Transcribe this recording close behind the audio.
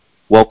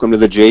Welcome to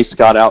the J.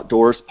 Scott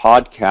Outdoors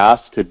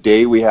podcast.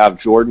 Today we have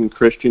Jordan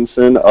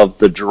Christensen of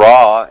The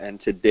Draw,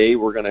 and today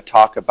we're going to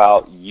talk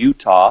about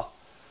Utah.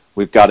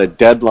 We've got a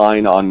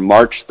deadline on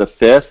March the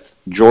 5th.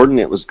 Jordan,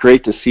 it was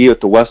great to see you at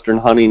the Western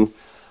Hunting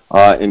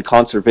and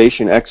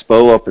Conservation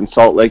Expo up in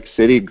Salt Lake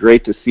City.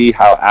 Great to see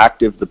how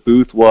active the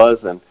booth was,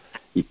 and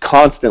you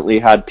constantly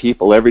had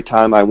people. Every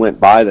time I went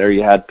by there,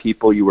 you had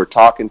people you were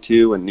talking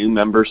to and new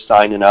members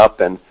signing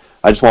up, and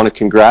I just want to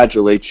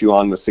congratulate you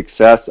on the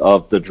success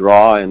of The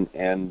Draw, and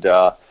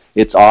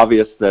it's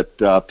obvious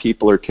that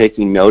people are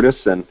taking notice,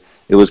 and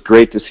it was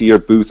great to see your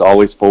booth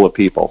always full of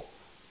people.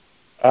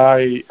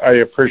 I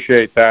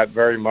appreciate that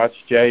very much,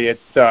 Jay.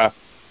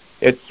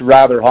 It's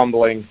rather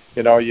humbling.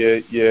 You know,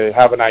 you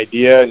have an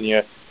idea and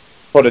you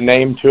put a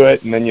name to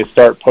it, and then you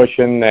start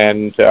pushing,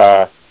 and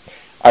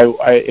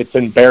it's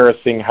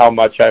embarrassing how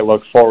much I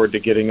look forward to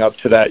getting up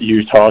to that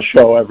Utah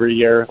show every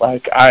year.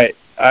 Like,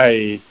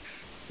 I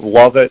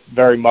love it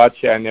very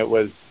much, and it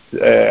was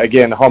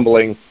again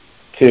humbling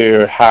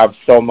to have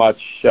so much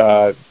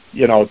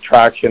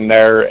traction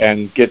there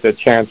and get the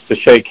chance to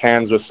shake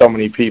hands with so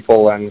many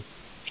people and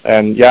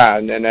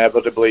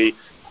inevitably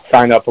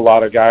sign up a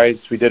lot of guys.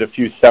 We did a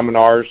few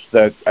seminars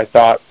that I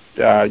thought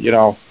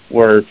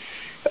were,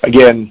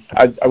 again,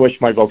 I wish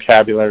my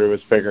vocabulary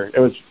was bigger.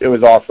 It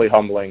was awfully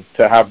humbling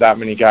to have that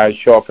many guys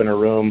show up in a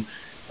room,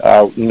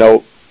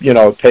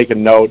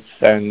 taking notes,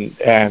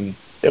 and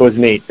it was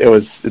neat.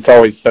 It's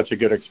always such a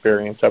good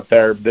experience up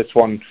there. This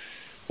one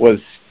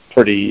was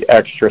pretty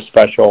extra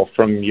special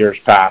from years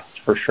past,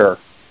 for sure.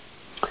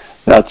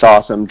 That's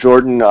awesome.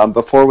 Jordan,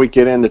 before we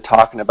get into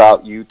talking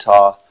about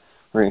Utah,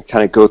 we're going to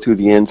kind of go through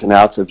the ins and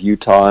outs of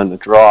Utah and The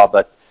Draw,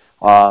 but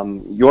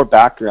your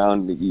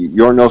background,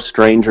 you're no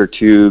stranger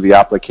to the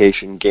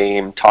application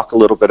game. Talk a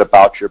little bit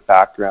about your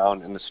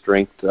background and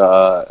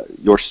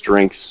your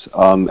strengths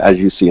as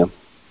you see them.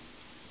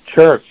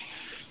 Sure.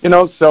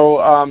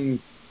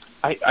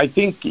 I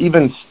think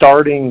even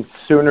starting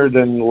sooner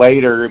than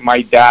later,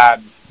 my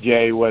dad,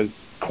 Jay, was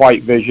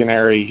quite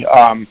visionary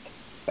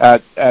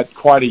at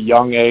quite a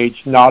young age,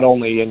 not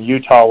only in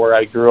Utah where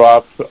I grew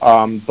up,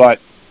 but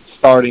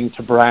starting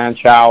to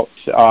branch out.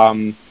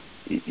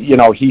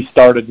 He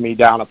started me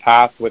down a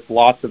path with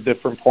lots of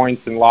different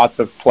points in lots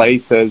of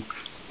places.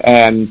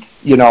 And,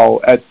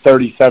 at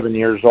 37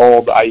 years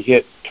old, I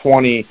hit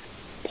 20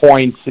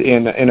 points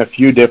in a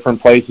few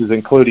different places,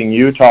 including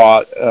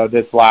Utah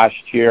this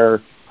last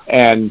year.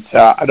 And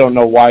I don't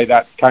know why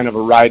that's kind of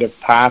a rite of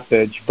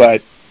passage,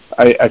 but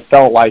I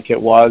felt like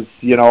it was.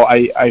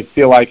 I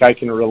feel like I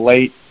can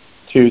relate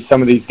to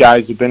some of these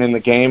guys who've been in the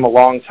game a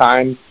long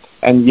time,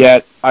 and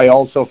yet I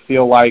also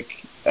feel like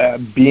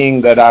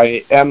being that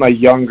I am a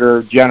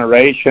younger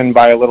generation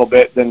by a little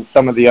bit than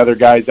some of the other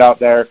guys out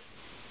there,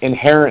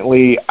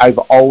 inherently I've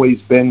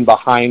always been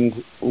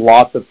behind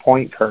lots of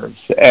point curves.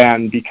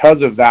 And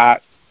because of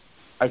that,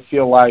 I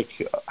feel like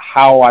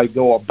how I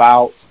go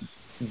about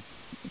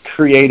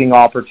creating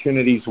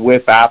opportunities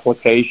with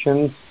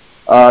applications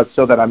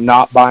so that I'm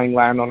not buying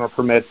landowner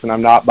permits and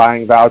I'm not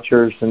buying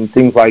vouchers and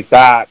things like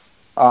that.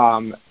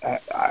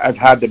 I've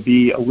had to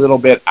be a little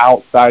bit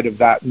outside of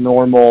that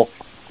normal,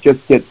 just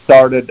get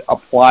started,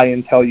 apply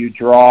until you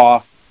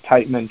draw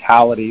type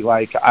mentality.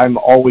 Like, I'm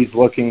always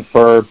looking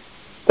for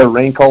the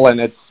wrinkle, and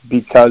it's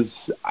because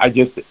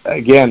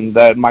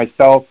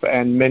myself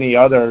and many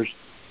others,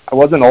 I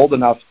wasn't old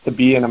enough to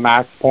be in a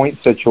max point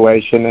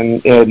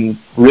situation in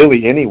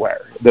really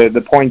anywhere.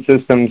 The point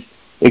systems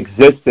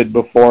existed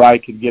before I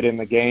could get in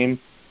the game,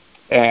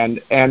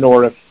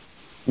 or if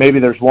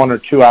maybe there's one or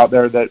two out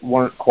there that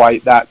weren't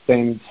quite that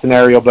same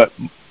scenario, but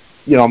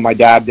my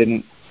dad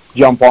didn't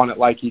jump on it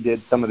like he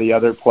did some of the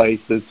other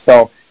places.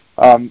 So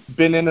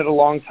been in it a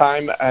long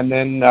time, and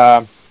then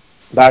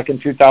back in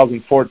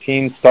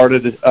 2014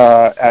 started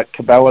at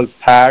Cabela's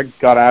Tag,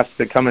 got asked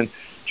to come and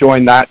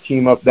join that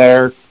team up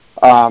there.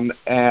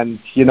 And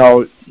you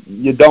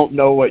don't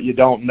know what you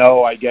don't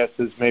know, I guess,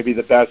 is maybe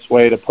the best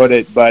way to put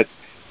it. But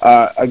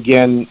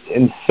again,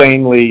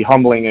 insanely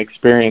humbling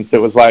experience. It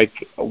was like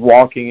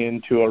walking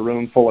into a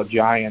room full of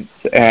giants,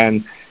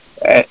 and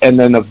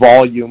then the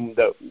volume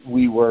that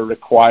we were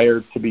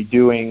required to be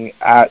doing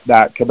at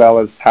that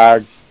Cabela's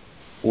Tags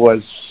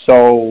was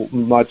so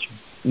much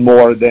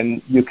more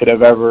than you could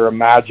have ever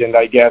imagined.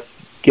 I guess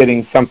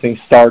getting something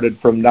started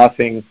from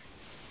nothing,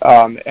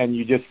 and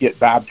you just get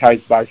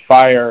baptized by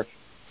fire.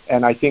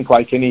 And I think,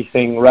 like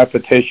anything,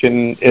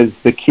 repetition is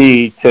the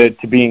key to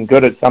being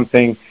good at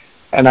something.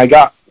 And I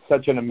got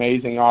such an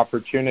amazing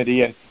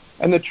opportunity.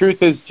 And the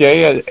truth is,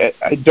 Jay,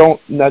 I don't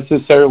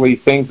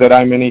necessarily think that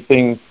I'm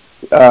anything,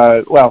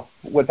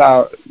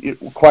 without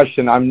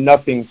question, I'm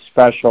nothing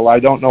special. I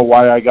don't know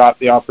why I got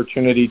the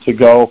opportunity to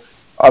go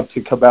up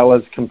to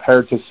Cabela's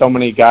compared to so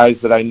many guys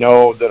that I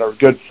know that are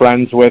good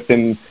friends with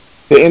in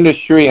the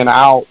industry and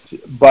out.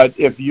 But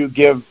if you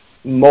give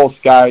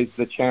most guys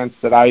the chance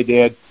that I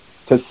did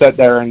to sit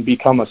there and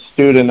become a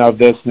student of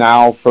this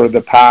now for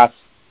the past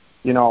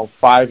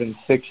 5 and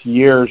 6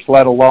 years,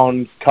 let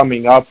alone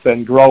coming up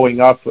and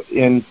growing up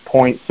in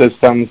point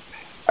systems,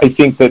 I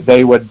think that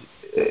they would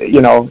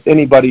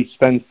anybody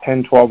spends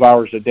 10, 12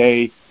 hours a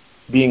day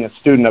being a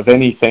student of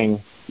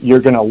anything,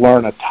 you're going to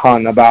learn a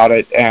ton about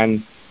it,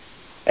 and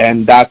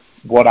that's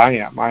what I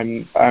am.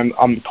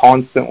 I'm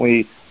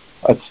constantly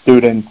a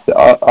student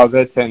of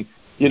it, and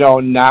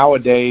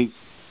nowadays,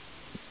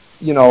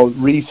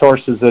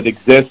 resources that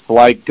exist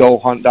like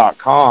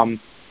GoHunt.com,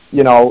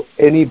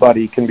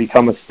 anybody can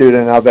become a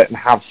student of it and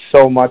have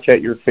so much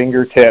at your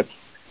fingertips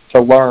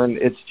to learn.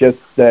 It's just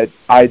that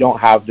I don't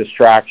have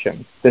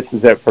distractions. This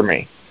is it for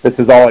me. This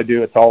is all I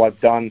do. It's all I've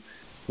done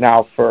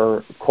now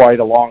for quite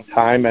a long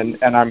time, and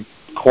I'm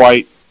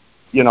quite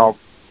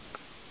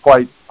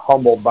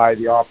humbled by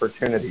the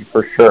opportunity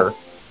for sure.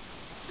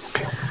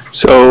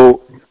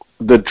 So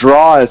the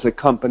Draw is a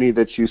company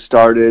that you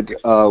started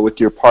with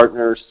your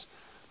partners,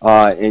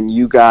 and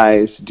you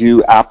guys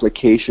do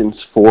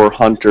applications for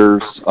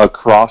hunters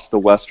across the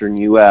western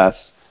U.S.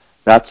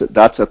 That's a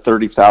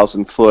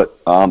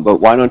 30,000-foot. But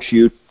why don't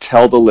you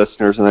tell the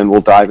listeners, and then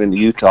we'll dive into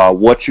Utah,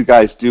 what you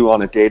guys do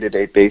on a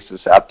day-to-day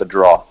basis at the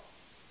Draw?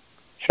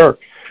 Sure.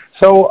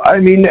 So I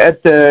mean,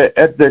 at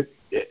the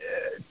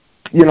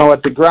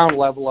ground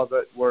level of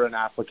it, we're an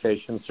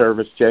application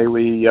service, Jay.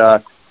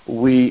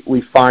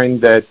 We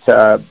find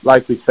that,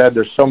 like we said,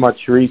 there's so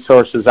much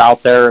resources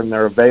out there, and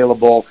they're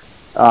available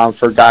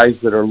for guys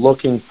that are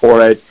looking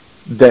for it,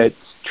 that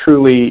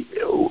truly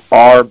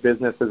our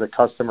business is a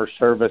customer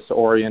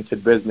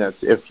service-oriented business.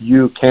 If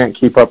you can't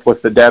keep up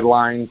with the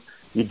deadlines,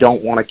 you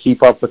don't want to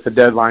keep up with the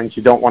deadlines,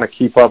 you don't want to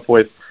keep up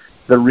with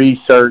the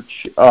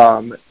research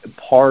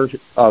part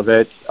of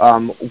it,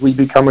 we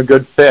become a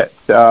good fit.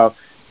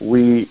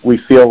 We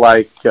feel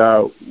like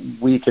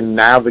we can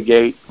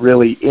navigate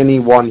really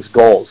anyone's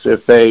goals.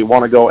 If they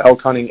want to go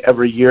elk hunting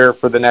every year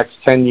for the next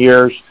 10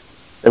 years,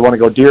 they want to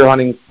go deer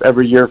hunting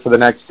every year for the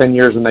next 10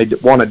 years, and they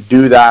want to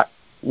do that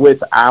with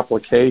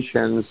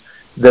applications,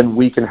 then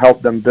we can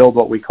help them build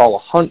what we call a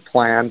hunt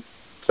plan,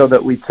 so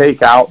that we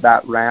take out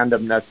that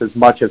randomness as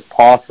much as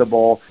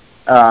possible,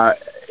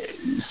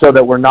 so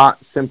that we're not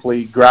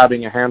simply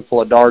grabbing a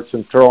handful of darts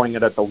and throwing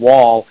it at the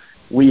wall.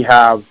 We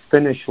have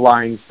finish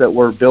lines that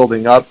we're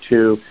building up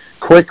to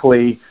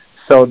quickly,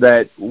 so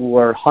that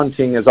we're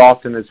hunting as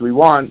often as we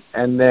want.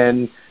 And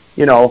then,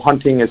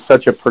 hunting is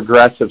such a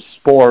progressive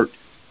sport.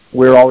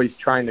 We're always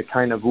trying to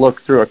kind of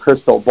look through a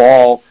crystal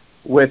ball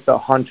with a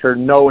hunter,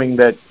 knowing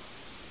that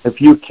if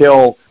you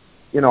kill,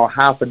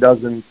 half a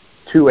dozen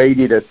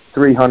 280 to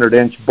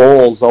 300-inch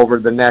bulls over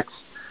the next,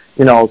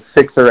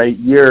 6 or 8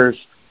 years,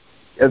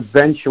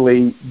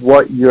 eventually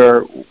what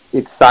you're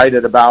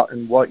excited about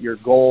and what your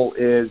goal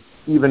is,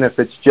 even if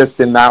it's just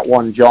in that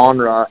one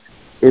genre,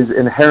 is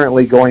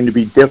inherently going to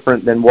be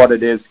different than what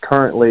it is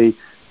currently,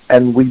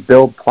 and we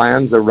build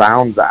plans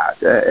around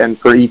that, and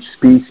for each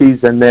species,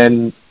 and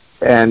then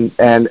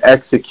and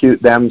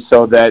execute them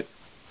so that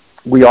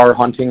we are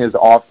hunting as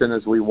often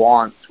as we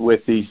want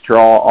with these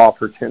draw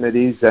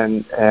opportunities,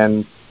 and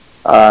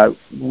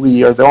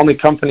we are the only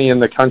company in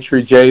the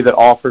country, Jay, that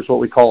offers what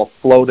we call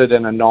a floated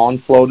and a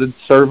non-floated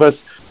service.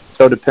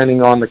 So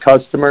depending on the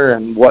customer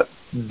and what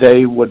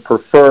they would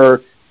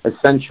prefer,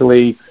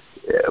 essentially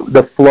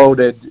the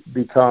floated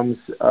becomes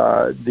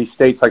the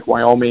states like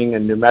Wyoming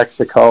and New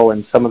Mexico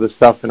and some of the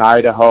stuff in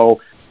Idaho,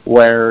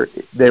 where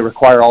they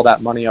require all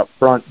that money up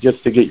front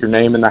just to get your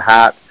name in the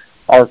hat.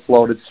 Our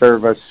floated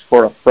service,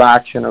 for a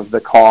fraction of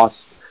the cost,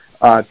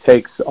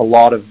 takes a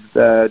lot of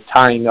the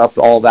tying up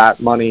all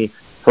that money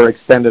for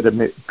extended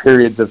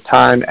periods of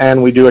time,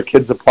 and we do a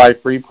Kids Apply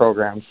Free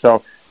program. So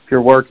if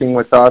you're working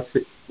with us,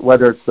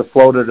 whether it's the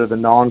floated or the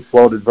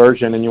non-floated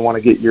version, and you want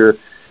to get your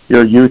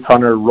youth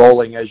hunter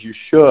rolling as you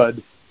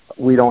should,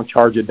 we don't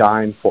charge a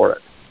dime for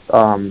it,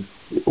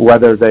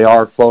 whether they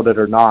are floated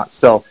or not.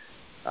 So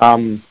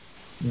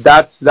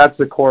that's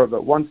the core of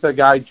it. Once a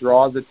guy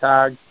draws a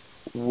tag,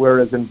 we're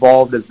as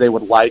involved as they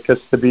would like us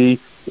to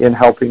be in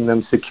helping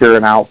them secure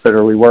an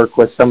outfitter. We work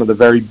with some of the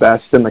very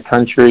best in the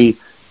country.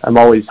 I'm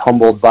always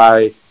humbled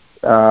by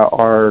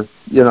our,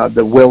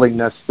 the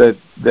willingness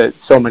that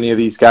so many of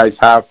these guys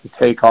have to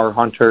take our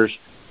hunters,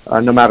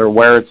 no matter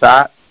where it's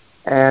at.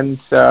 And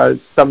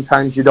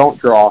sometimes you don't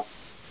draw,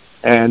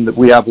 and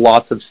we have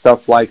lots of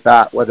stuff like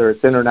that, whether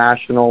it's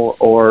international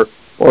or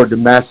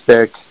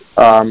domestic.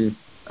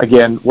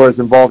 Again, we're as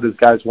involved as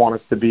guys want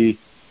us to be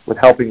with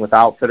helping with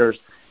outfitters.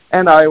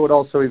 And I would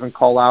also even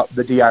call out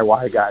the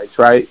DIY guys,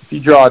 right? If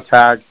you draw a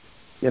tag,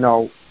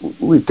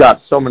 we've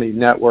got so many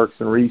networks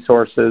and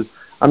resources.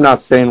 I'm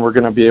not saying we're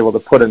going to be able to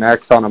put an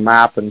X on a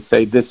map and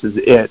say this is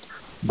it,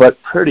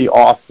 but pretty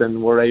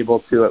often we're able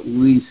to at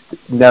least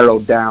narrow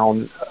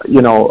down,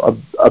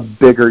 a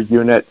bigger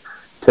unit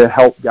to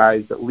help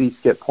guys at least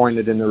get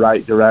pointed in the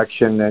right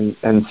direction,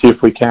 and see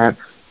if we can't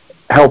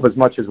help as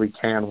much as we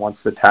can once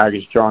the tag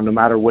is drawn, no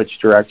matter which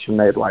direction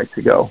they'd like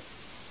to go.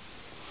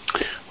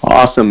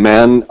 Awesome,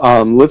 man.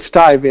 Let's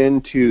dive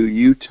into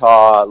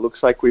Utah.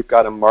 Looks like we've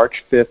got a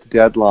March 5th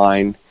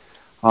deadline.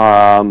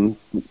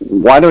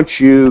 Why don't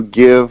you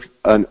give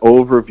an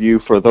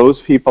overview for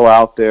those people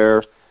out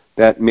there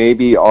that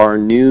maybe are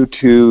new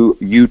to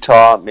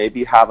Utah,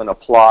 maybe haven't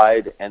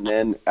applied, and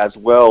then as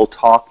well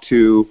talk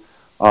to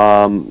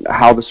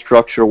how the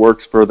structure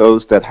works for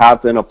those that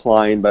have been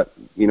applying, but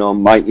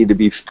might need to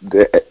be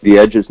the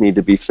edges need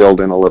to be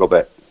filled in a little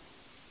bit.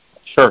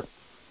 Sure.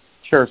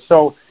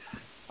 So,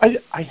 I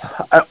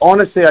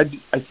honestly,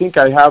 I think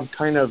I have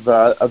kind of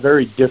a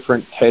very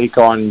different take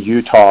on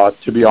Utah,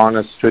 to be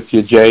honest with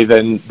you, Jay,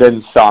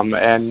 than some,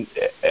 and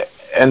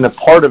the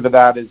part of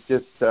that is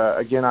just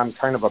again, I'm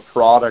kind of a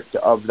product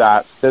of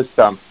that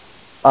system.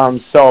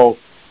 So,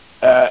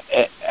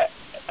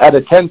 at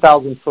a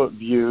 10,000-foot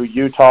view,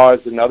 Utah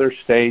is another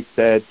state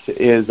that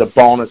is a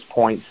bonus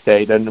point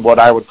state, and what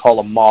I would call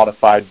a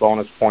modified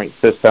bonus point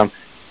system.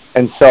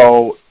 And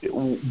so,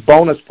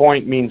 bonus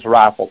point means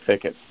raffle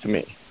tickets to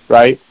me,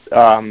 right?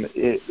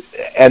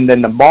 And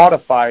then the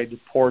modified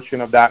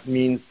portion of that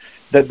means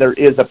that there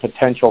is a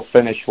potential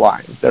finish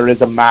line. There is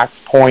a max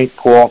point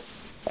pool,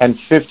 and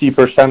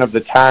 50% of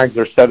the tags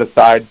are set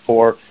aside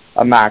for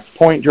a max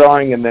point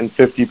drawing, and then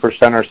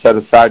 50% are set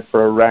aside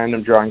for a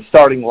random drawing.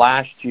 Starting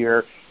last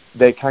year,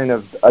 they kind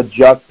of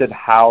adjusted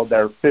how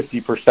their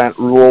 50%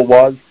 rule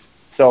was.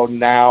 So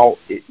now,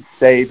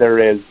 say there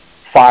is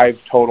 5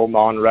 total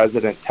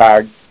non-resident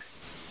tags,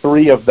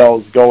 3 of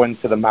those go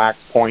into the max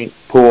point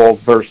pool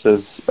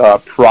versus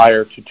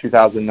prior to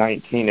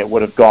 2019, it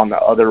would have gone the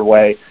other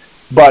way.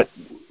 But,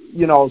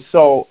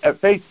 so at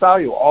face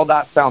value, all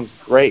that sounds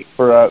great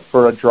for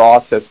a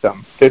draw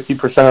system.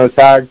 50% of the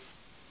tags,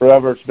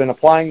 whoever's been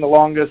applying the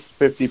longest,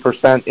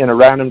 50% in a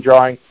random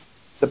drawing.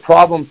 The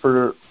problem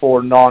for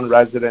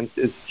non-residents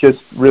is just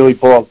really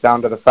boils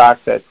down to the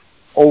fact that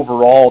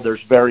overall there's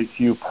very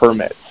few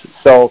permits.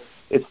 So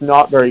it's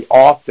not very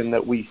often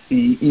that we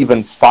see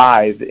even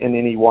 5 in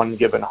any one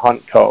given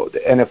hunt code.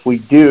 And if we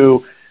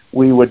do,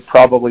 we would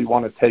probably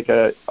want to take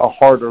a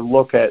harder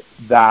look at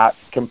that,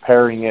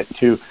 comparing it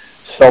to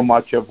so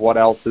much of what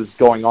else is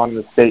going on in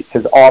the state,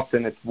 because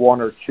often it's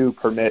 1 or 2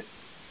 permits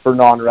for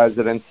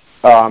non-residents,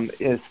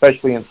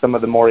 especially in some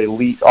of the more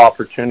elite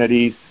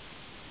opportunities.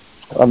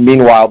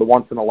 Meanwhile, the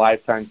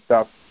once-in-a-lifetime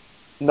stuff,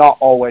 not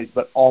always,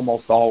 but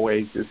almost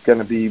always, is going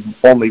to be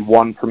only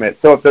 1 permit.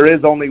 So if there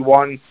is only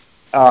 1,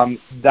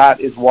 that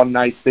is one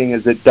nice thing,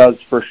 is it does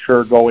for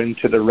sure go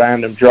into the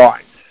random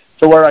drawing.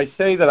 So where I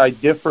say that I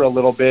differ a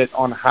little bit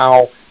on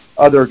how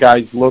other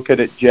guys look at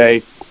it,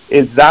 Jay,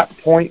 is that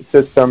point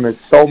system is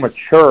so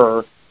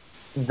mature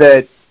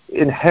that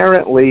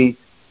inherently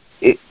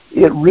it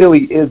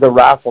really is a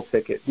raffle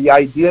ticket. The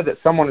idea that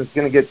someone is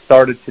going to get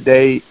started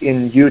today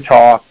in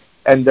Utah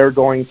and they're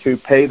going to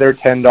pay their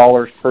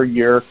 $10 per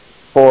year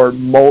for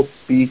most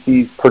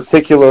species,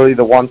 particularly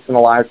the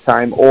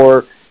once-in-a-lifetime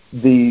or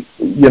the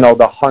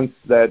hunts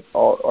that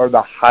are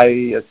the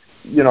highest,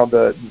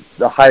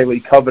 the highly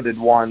coveted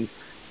ones,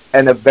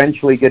 and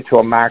eventually get to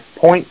a max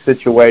point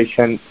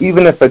situation,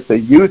 even if it's a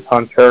youth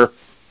hunter,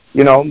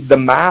 the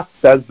math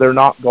says they're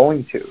not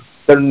going to.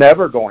 They're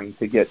never going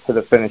to get to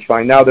the finish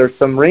line. Now, there's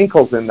some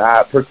wrinkles in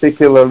that,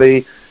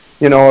 particularly,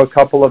 a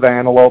couple of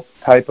antelope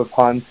type of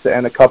hunts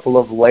and a couple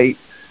of late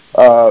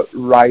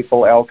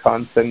rifle elk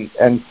hunts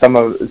and some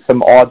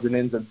odds and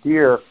ends of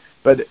deer.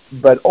 But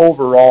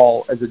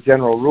overall, as a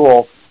general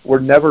rule, we're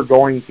never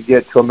going to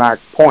get to a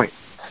max point.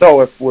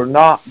 So if we're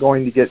not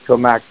going to get to a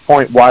max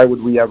point, why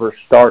would we ever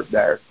start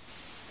there?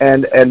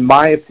 And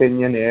my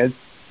opinion is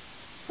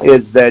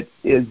that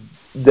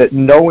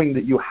knowing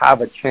that you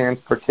have a chance,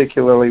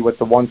 particularly with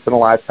the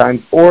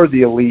once-in-a-lifetime or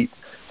the elite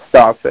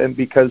stuff, and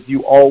because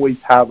you always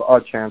have a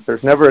chance.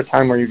 There's never a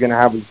time where you're going to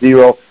have a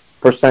 0%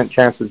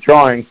 chance of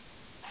drawing.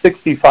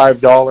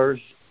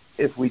 $65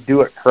 if we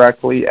do it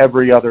correctly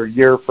every other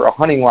year for a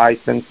hunting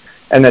license,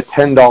 and a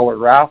 $10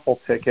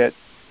 raffle ticket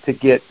to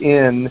get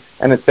in,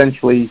 and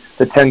essentially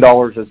the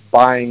 $10 is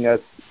buying us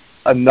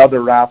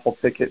another raffle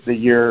ticket the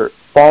year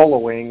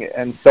following,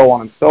 and so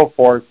on and so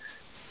forth.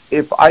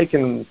 If I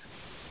can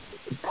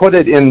put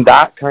it in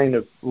that kind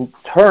of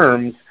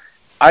terms,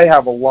 I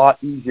have a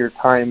lot easier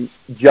time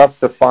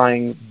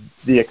justifying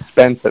the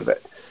expense of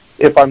it.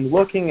 If I'm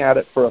looking at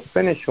it for a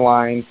finish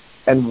line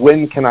and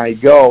when can I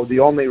go, the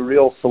only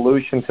real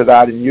solution to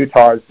that in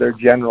Utah is their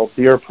general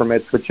deer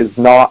permits, which is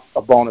not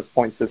a bonus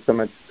point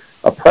system. It's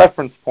a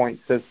preference point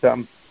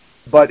system,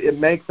 but it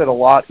makes it a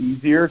lot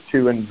easier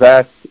to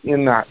invest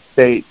in that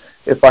state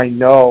if I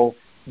know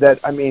that,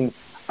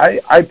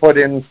 I put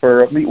in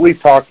for,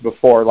 we've talked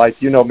before,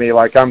 like, me,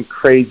 like I'm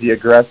crazy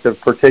aggressive,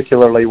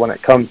 particularly when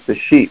it comes to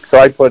sheep. So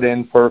I put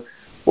in for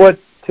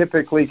what's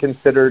typically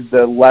considered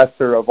the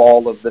lesser of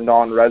all of the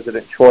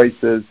non-resident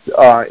choices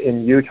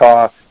in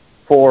Utah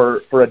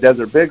for a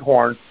desert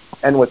bighorn.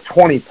 And with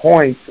 20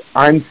 points,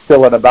 I'm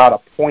still at about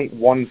a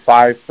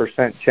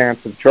 0.15% chance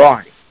of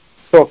drawing.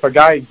 So if a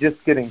guy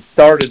just getting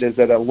started is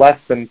at a less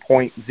than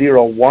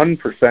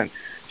 0.01%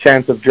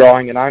 chance of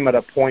drawing and I'm at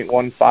a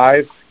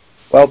 0.15,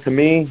 well, to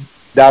me,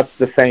 that's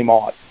the same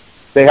odds.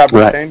 They have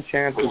the same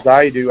chance as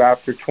I do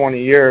after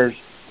 20 years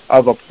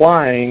of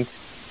applying,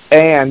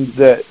 and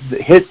the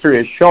history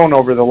has shown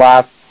over the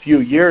last few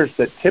years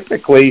that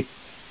typically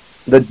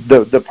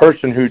the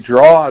person who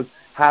draws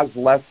has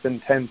less than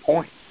 10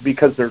 points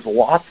because there's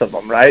lots of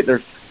them, right?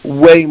 There's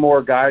way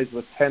more guys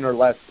with 10 or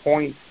less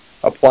points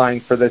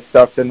applying for this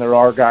stuff than there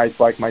are guys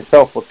like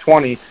myself with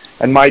 20.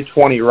 And my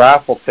 20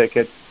 raffle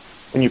tickets,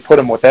 when you put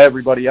them with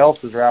everybody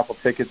else's raffle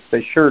tickets,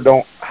 they sure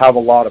don't have a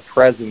lot of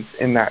presence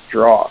in that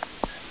draw.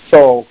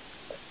 So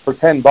for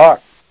 $10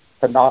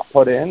 to not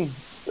put in,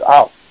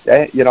 how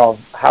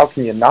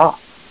can you not?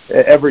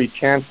 Every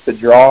chance to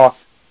draw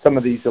some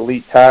of these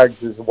elite tags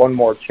is one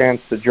more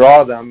chance to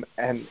draw them,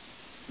 and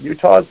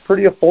Utah is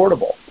pretty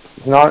affordable.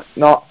 It's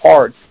not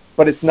hard,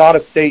 but it's not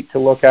a state to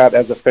look at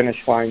as a finish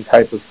line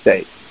type of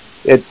state.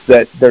 It's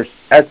that there's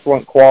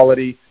excellent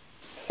quality,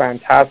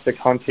 fantastic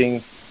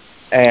hunting,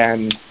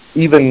 and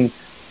even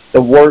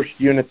the worst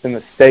units in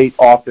the state,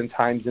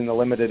 oftentimes in the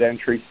limited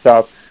entry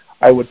stuff,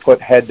 I would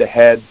put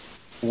head-to-head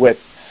with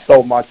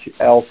so much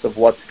else of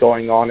what's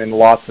going on in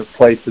lots of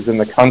places in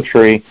the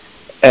country,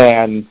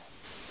 and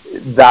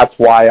that's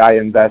why I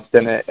invest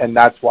in it, and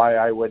that's why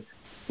I would,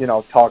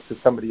 talk to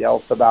somebody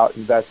else about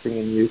investing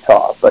in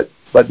Utah, but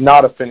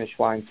not a finish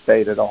line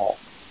state at all.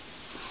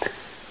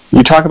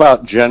 You talk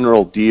about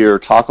General Deere.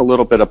 Talk a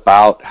little bit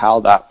about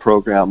how that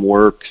program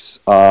works,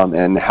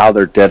 and how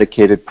their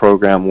dedicated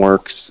program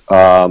works,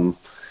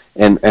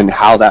 and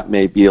how that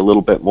may be a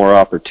little bit more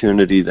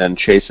opportunity than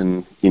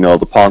chasing, the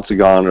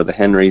Paunsaugunt or the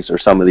Henrys or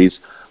some of these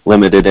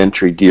limited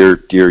entry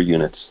deer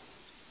units.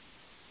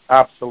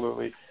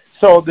 Absolutely.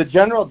 So the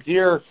General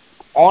Deere,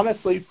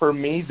 honestly, for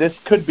me, this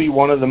could be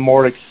one of the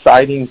more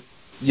exciting,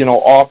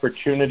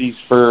 opportunities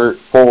for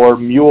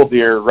mule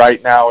deer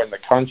right now in the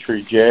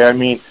country, Jay. I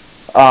mean,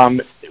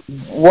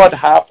 what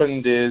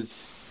happened is,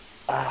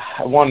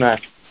 I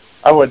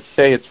would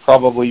say it's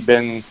probably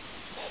been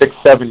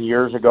 6-7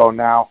 years ago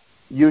now.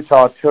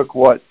 Utah took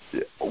what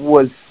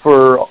was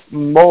for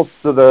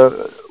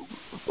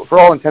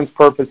all intents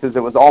purposes, it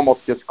was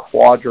almost just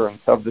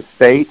quadrants of the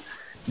state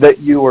that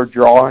you were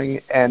drawing,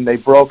 and they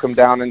broke them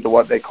down into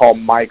what they call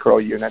micro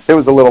units. It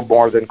was a little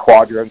more than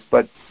quadrants,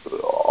 but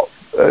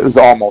it was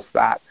almost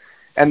that.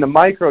 And the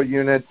micro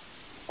units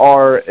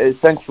are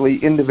essentially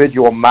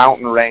individual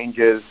mountain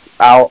ranges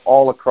out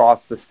all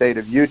across the state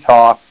of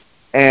Utah,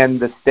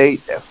 and the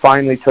state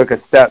finally took a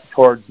step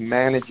towards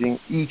managing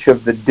each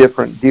of the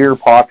different deer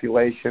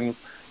populations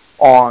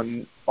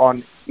on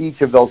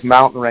each of those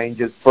mountain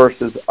ranges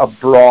versus a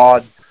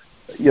broad,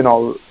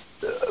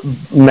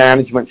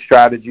 management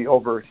strategy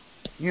over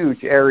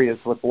huge areas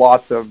with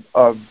lots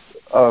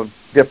of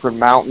different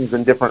mountains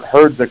and different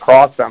herds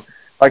across them.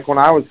 Like when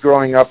I was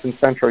growing up in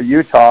central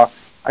Utah,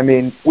 I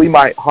mean, we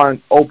might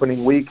hunt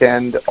opening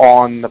weekend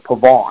on the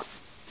Pavon,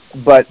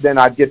 but then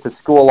I'd get to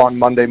school on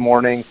Monday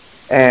morning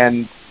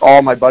and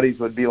all my buddies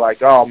would be like,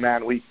 oh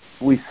man, we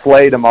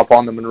slayed them up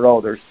on the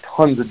Monroe. There's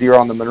tons of deer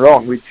on the Monroe,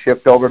 and we'd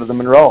shift over to the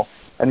Monroe.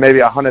 And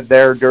maybe I hunted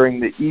there during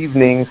the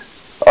evenings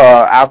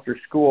after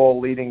school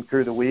leading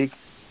through the week,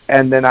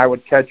 and then I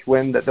would catch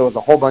wind that there was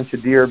a whole bunch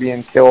of deer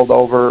being killed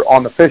over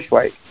on the Fish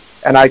Lake,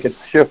 and I could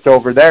shift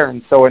over there.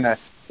 And so in a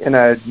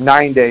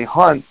 9-day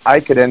hunt, I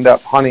could end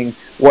up hunting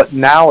what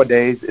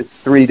nowadays is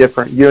 3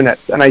 different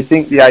units. And I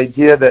think the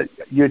idea that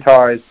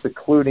Utah is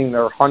secluding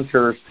their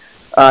hunters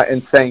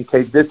and saying,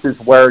 okay, this is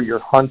where your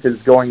hunt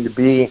is going to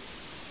be,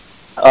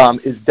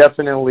 is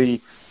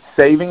definitely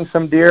saving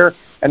some deer.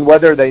 And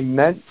whether they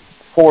meant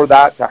for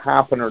that to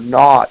happen or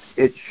not,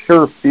 it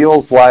sure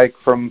feels like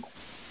from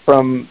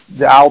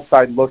the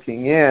outside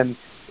looking in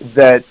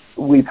that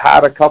we've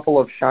had a couple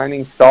of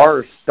shining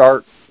stars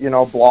start,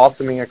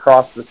 blossoming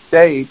across the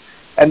state,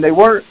 and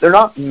they're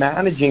not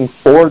managing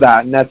for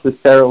that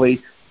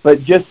necessarily,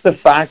 but just the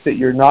fact that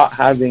you're not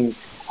having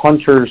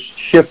hunters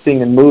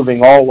shifting and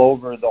moving all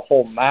over the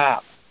whole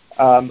map,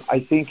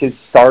 I think is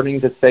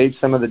starting to save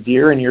some of the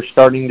deer, and you're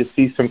starting to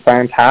see some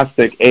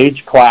fantastic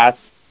age class.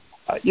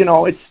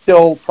 It's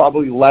still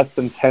probably less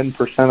than 10%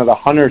 of the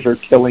hunters are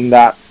killing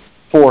that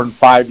 4- and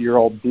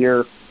 5-year-old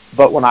deer,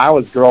 but when I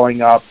was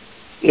growing up,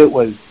 it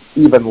was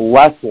even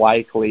less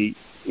likely.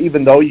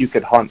 Even though you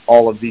could hunt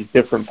all of these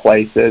different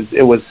places,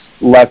 it was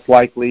less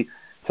likely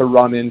to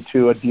run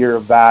into a deer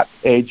of that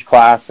age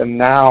class. And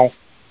now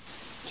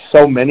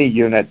so many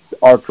units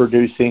are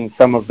producing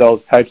some of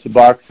those types of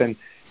bucks.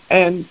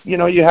 And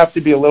you have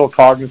to be a little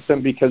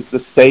cognizant because the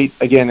state,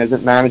 again,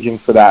 isn't managing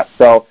for that.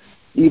 So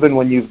even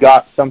when you've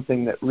got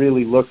something that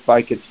really looks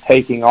like it's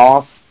taking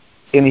off,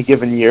 any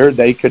given year,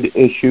 they could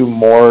issue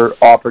more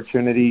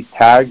opportunity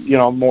tags,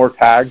 more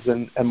tags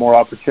and more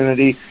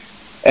opportunity.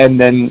 And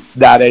then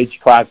that age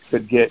class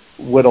could get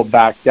whittled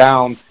back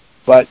down.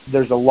 But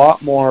there's a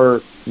lot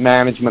more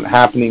management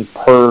happening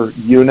per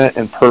unit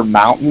and per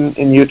mountain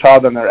in Utah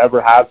than there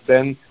ever has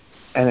been.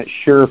 And it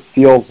sure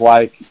feels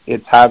like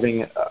it's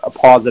having a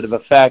positive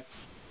effect.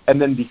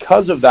 And then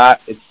because of that,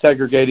 it's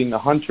segregating the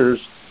hunters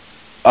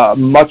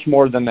much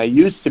more than they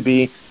used to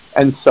be.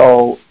 And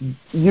so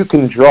you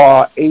can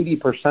draw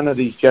 80% of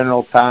these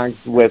general tags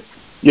with,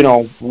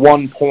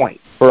 1 point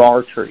for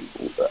archery,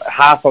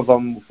 half of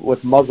them with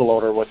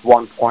muzzleloader with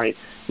 1 point.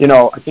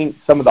 I think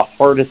some of the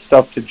hardest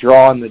stuff to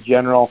draw in the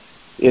general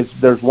is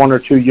there's 1 or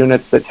 2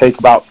 units that take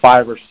about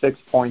 5 or 6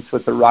 points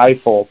with the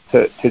rifle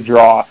to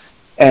draw.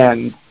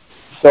 And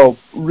so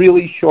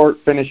really short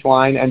finish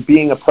line, and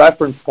being a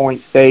preference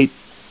point state,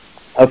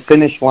 a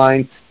finish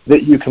line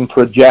that you can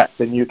project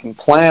and you can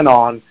plan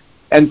on.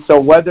 And so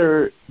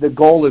whether the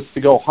goal is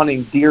to go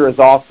hunting deer as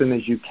often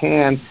as you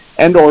can,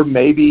 and or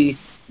maybe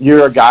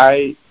you're a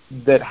guy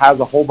that has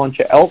a whole bunch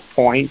of elk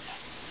points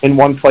in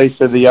one place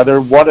or the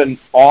other, what an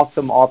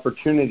awesome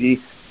opportunity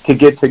to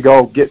get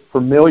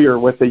familiar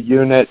with a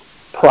unit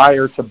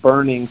prior to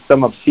burning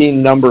some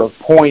obscene number of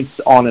points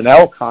on an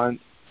elk hunt,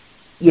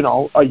 you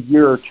know, a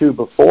year or 2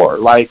 before,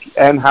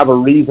 and have a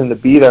reason to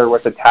be there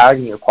with a tag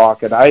in your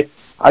pocket.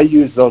 I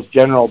use those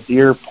general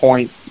deer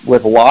points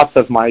with lots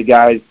of my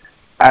guys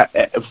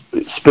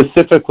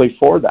specifically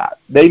for that.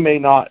 They may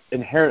not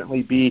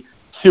inherently be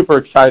super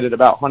excited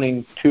about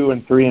hunting 2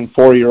 and 3 and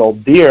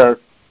 4-year-old deer,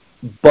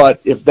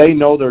 but if they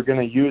know they're going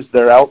to use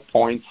their elk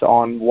points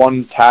on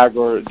one tag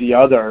or the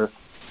other,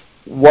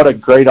 what a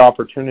great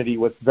opportunity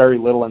with very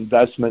little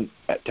investment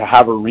to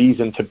have a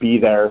reason to be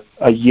there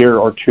a year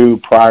or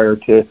 2 prior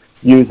to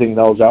using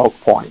those elk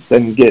points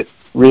and get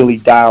really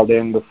dialed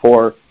in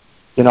before,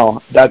 you know,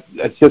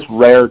 it's just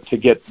rare to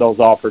get those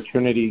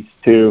opportunities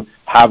to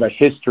have a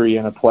history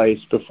in a place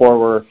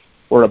before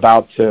we're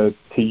about to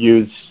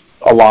use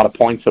a lot of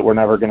points that we're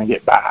never going to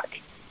get back.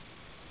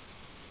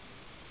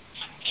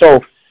 So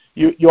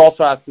you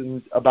also asked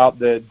about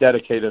the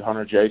dedicated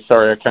hunter, Jay.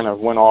 Sorry, I kind of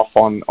went off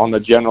on the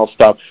general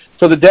stuff.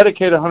 So the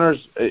dedicated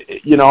hunters,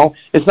 you know,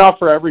 it's not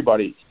for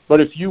everybody.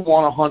 But if you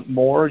want to hunt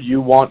more,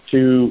 you want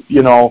to,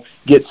 you know,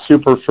 get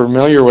super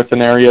familiar with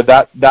an area,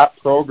 that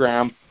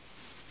program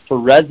for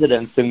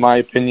residents, in my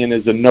opinion,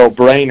 is a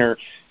no-brainer.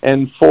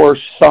 And for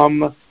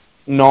some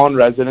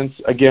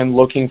non-residents, again,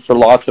 looking for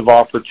lots of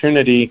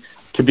opportunity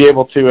to be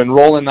able to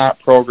enroll in that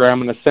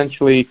program. And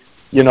essentially,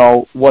 you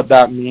know, what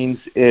that means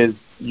is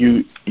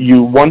you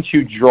once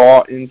you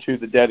draw into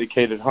the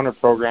dedicated hunter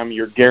program,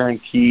 you're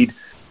guaranteed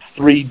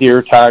 3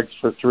 deer tags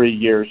for 3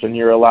 years, and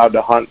you're allowed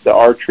to hunt the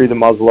archery, the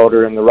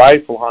muzzleloader, and the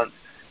rifle hunt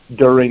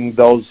during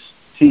those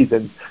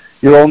seasons.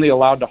 You're only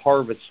allowed to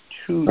harvest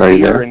 2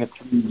 deer in a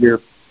 3-year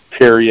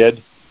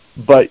period,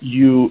 but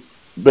you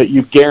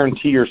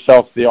guarantee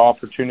yourself the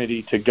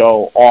opportunity to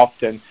go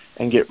often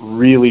and get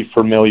really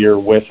familiar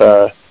with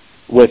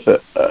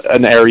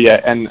an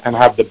area and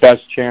have the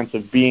best chance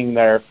of being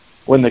there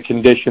when the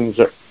conditions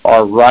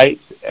are right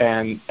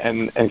and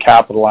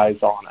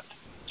capitalize on it.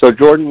 So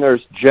Jordan,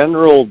 there's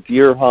general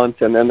deer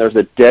hunt, and then there's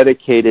a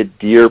dedicated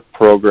deer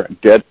program,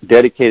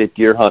 dedicated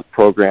deer hunt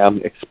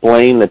program.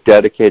 Explain the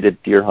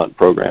dedicated deer hunt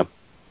program.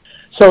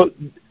 So,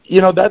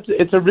 you know,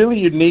 it's a really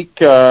unique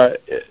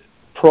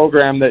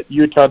program that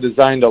Utah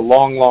designed a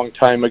long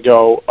time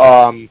ago,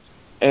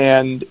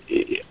 and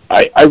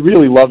I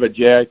really love it,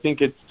 Jay. I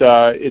think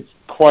it's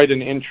quite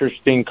an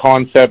interesting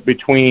concept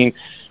between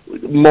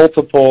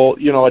multiple,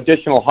 you know,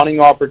 additional hunting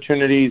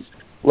opportunities,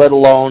 let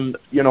alone,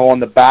 you know, on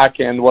the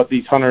back end, what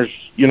these hunters,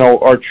 you know,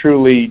 are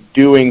truly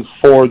doing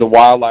for the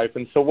wildlife.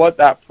 And so what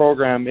that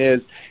program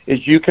is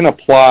you can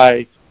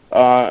apply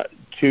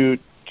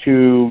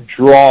to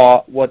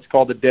draw what's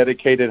called a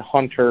dedicated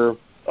hunter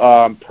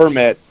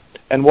permit.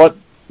 And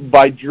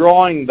by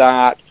drawing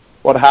that,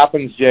 what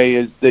happens, Jay,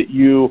 is that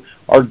you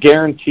are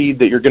guaranteed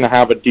that you're going to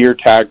have a deer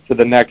tag for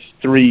the next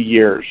 3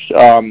 years.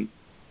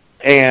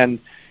 And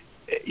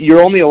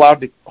you're only allowed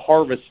to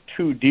harvest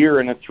 2 deer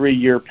in a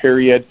 3-year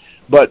period,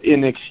 but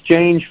in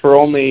exchange for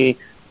only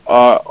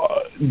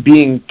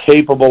being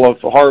capable of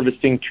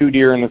harvesting 2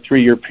 deer in a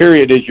 3-year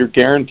period is you're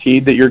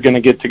guaranteed that you're going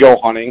to get to go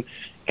hunting,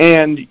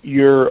 and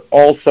you're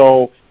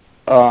also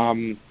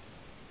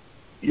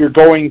you're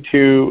going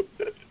to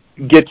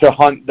get to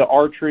hunt the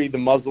archery, the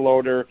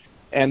muzzleloader,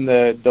 and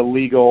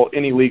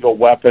any legal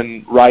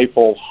weapon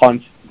rifle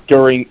hunts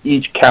during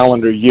each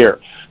calendar year.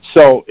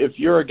 So if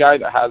you're a guy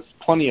that has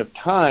plenty of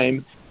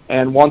time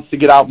and wants to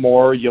get out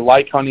more, you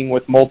like hunting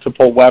with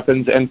multiple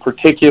weapons, and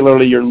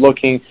particularly you're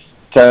looking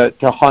to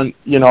hunt,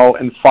 you know,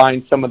 and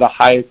find some of the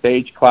highest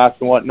age class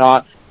and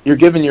whatnot, you're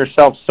giving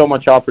yourself so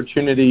much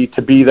opportunity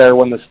to be there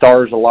when the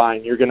stars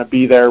align. You're going to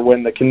be there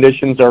when the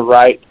conditions are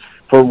right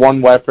for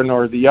one weapon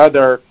or the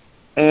other,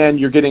 and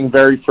you're getting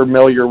very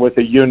familiar with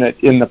a unit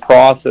in the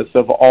process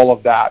of all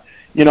of that.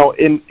 You know,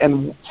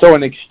 and so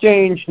in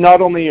exchange,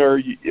 not only are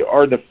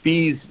the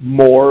fees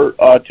more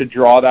to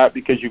draw that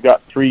because you've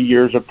got 3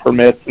 years of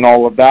permits and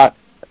all of that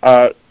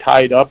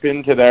tied up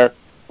into there,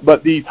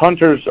 but these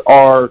hunters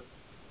are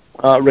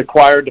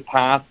required to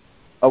pass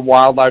a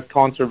wildlife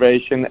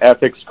conservation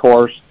ethics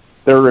course.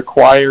 They're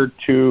required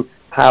to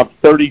have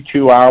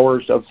 32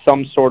 hours of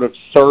some sort of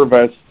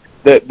service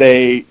that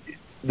they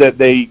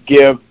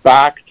give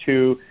back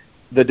to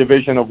the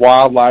Division of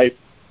Wildlife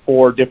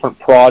for different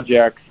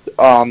projects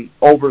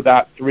over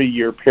that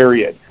 3-year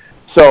period.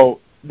 So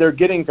they're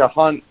getting to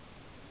hunt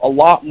a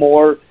lot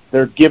more,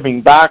 they're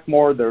giving back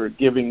more, they're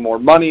giving more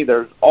money,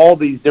 there's all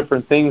these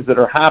different things that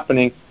are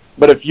happening.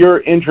 But if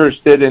you're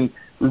interested in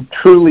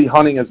truly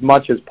hunting as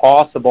much as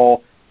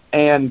possible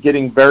and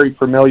getting very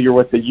familiar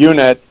with the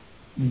unit,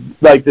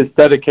 like this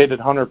dedicated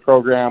hunter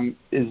program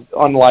is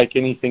unlike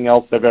anything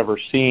else I've ever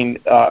seen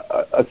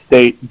a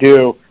state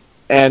do,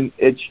 and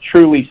it's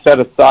truly set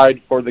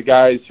aside for the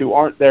guys who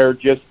aren't there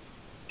just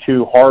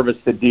to harvest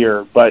a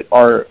deer, but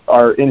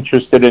are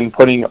interested in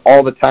putting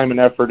all the time and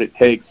effort it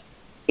takes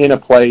in a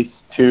place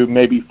to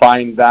maybe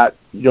find that,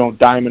 you know,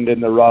 diamond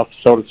in the rough,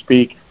 so to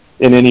speak,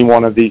 in any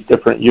one of these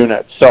different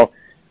units. So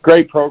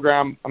great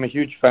program. I'm a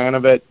huge fan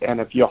of it, and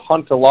if you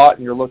hunt a lot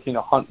and you're looking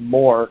to hunt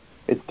more,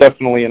 it's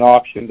definitely an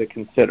option to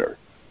consider.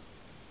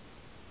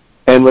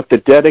 And with the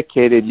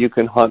dedicated, you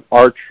can hunt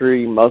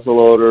archery,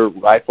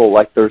 muzzleloader, rifle.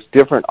 Like, there's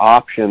different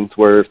options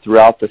where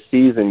throughout the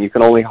season you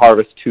can only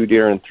harvest 2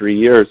 deer in 3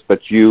 years,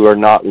 but you are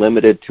not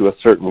limited to a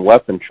certain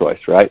weapon choice,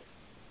 right?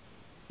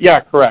 Yeah,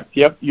 correct.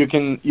 Yep, you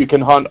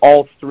can hunt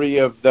all three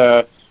of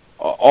the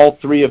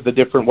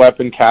different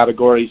weapon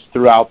categories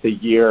throughout the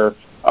year,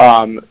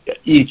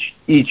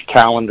 each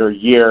calendar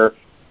year.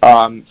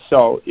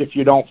 So if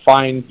you don't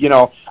find, you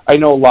know, I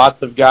know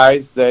lots of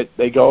guys that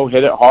they go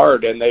hit it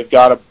hard and they've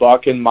got a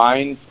buck in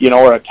mind, you know,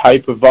 or a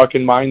type of buck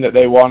in mind that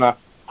they want to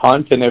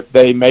hunt, and if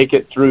they make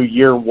it through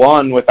year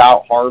one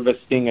without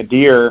harvesting a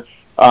deer,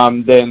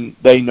 then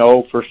they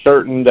know for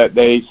certain that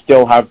they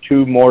still have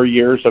 2 more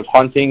years of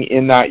hunting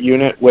in that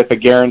unit with a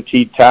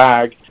guaranteed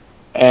tag.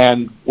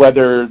 And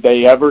whether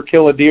they ever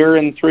kill a deer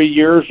in 3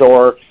 years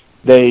or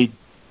they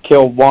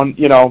kill one,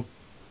 you know,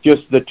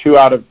 just the 2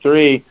 out of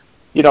 3,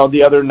 you know,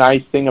 the other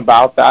nice thing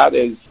about that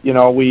is, you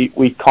know,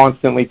 we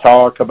constantly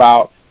talk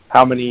about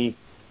how many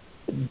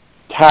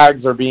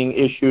tags are being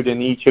issued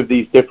in each of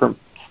these different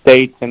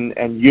states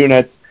and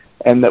units,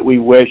 and that we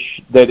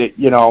wish that it,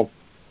 you know,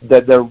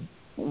 that there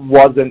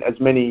wasn't as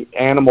many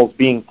animals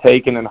being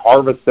taken and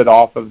harvested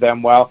off of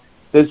them. Well,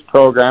 this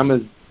program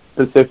is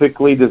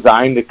specifically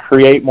designed to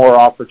create more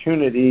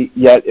opportunity,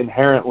 yet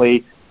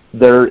inherently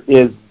there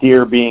is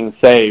deer being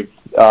saved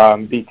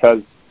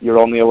because you're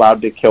only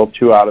allowed to kill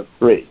 2 out of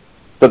 3.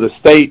 So the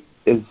state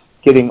is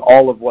getting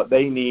all of what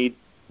they need,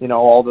 you know,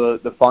 all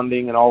the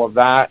funding and all of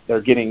that. They're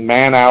getting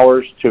man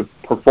hours to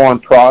perform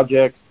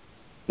projects.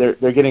 They're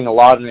getting a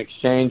lot in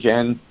exchange,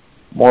 and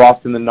more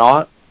often than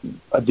not,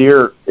 a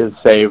deer is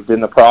saved in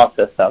the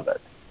process of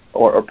it,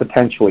 or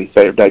potentially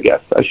saved, I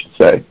guess I should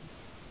say.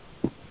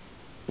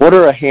 What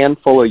are a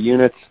handful of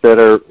units that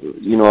are,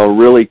 you know,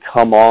 really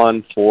come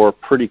on for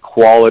pretty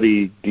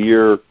quality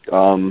deer,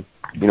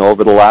 you know,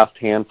 over the last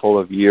handful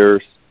of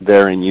years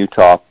there in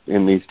Utah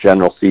in these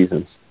general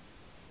seasons?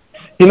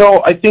 You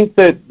know, I think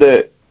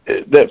that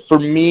for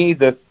me,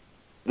 the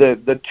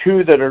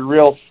 2 that are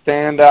real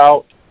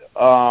standout,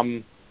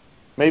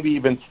 maybe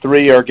even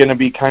 3, are going to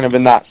be kind of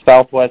in that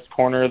southwest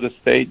corner of the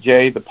state,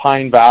 Jay. The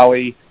Pine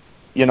Valley,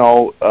 you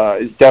know,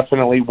 is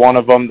definitely one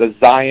of them. The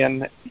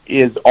Zion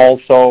is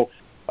also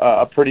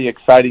a pretty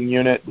exciting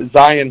unit. The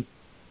Zion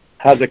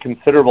has a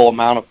considerable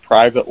amount of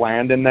private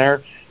land in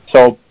there,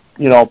 so,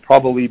 you know,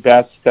 probably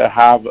best to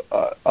have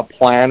a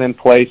plan in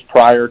place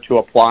prior to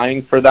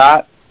applying for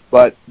that.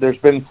 But there's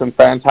been some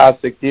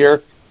fantastic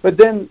deer. But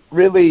then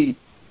really,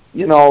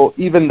 you know,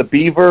 even the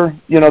Beaver,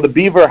 you know, the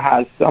Beaver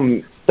has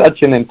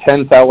such an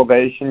intense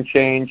elevation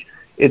change.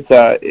 It's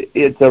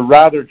a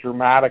rather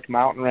dramatic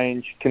mountain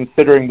range,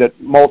 considering that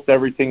most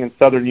everything in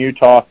southern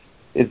Utah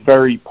is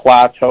very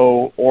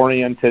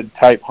plateau-oriented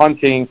type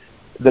hunting.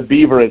 The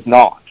Beaver is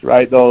not,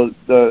 right?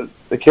 The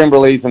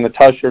Kimberleys and the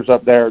Tushers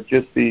up there are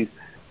just these,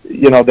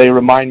 you know, they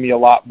remind me a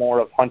lot more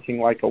of hunting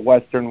like a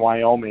western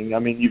Wyoming. I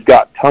mean, you've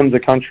got tons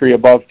of country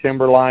above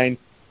timberline.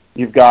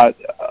 You've got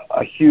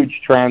a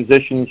huge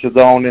transition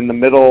zone in the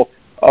middle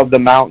of the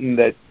mountain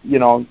that, you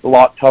know, a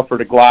lot tougher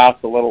to glass,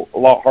 a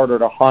lot harder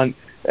to hunt.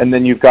 And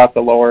then you've got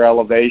the lower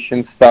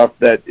elevation stuff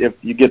that if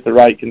you get the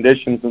right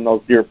conditions and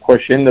those deer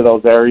push into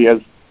those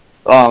areas,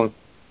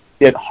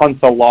 it hunts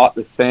a lot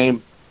the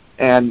same.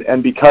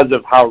 And because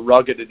of how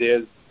rugged it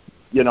is,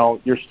 you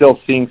know, you're still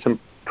seeing some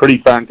pretty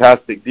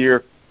fantastic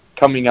deer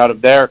coming out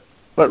of there.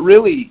 But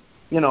really,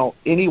 you know,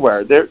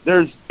 anywhere.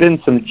 There's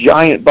been some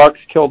giant bucks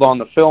killed on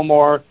the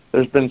Fillmore.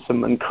 There's been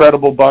some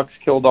incredible bucks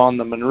killed on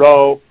the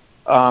Monroe.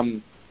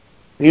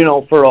 You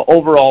know, for an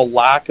overall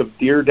lack of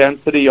deer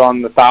density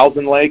on the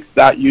Thousand Lakes,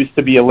 that used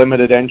to be a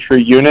limited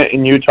entry unit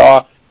in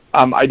Utah.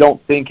 I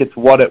don't think it's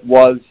what it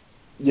was,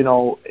 you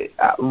know,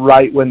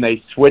 right when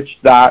they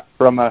switched that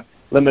from a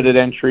limited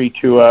entry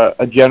to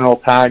a general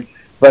tag.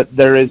 But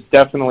there is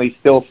definitely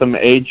still some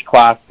age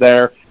class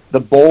there. The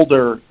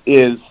Boulder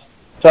is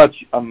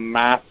such a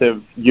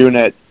massive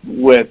unit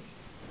with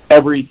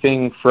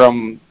everything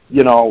from,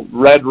 you know,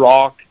 red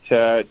rock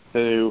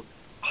to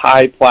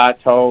high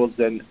plateaus,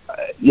 and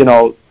you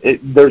know,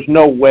 there's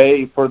no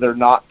way for there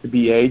not to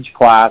be age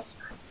class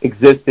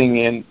existing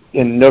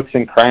in nooks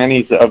and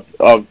crannies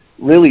of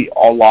really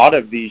a lot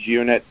of these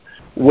units,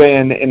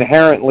 when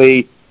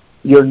inherently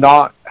you're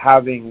not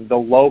having the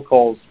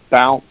locals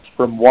bounce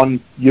from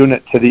one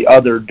unit to the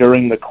other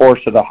during the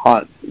course of the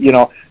hunt. You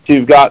know, so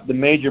you've got the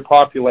major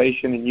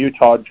population in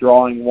Utah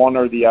drawing one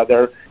or the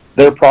other.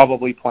 They're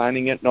probably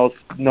planning it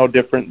no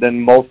different than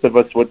most of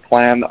us would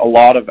plan a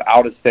lot of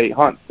out-of-state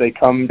hunts. They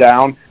come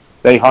down,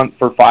 they hunt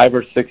for 5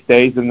 or 6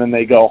 days and then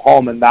they go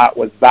home, and that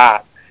was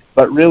that.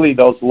 But really,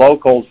 those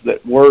locals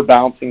that were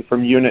bouncing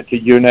from unit to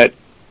unit,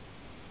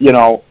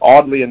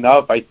 oddly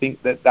enough, I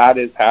think that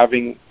is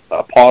having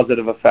a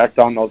positive effect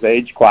on those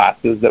age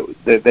classes,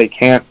 that they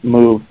can't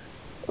move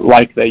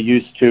like they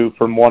used to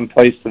from one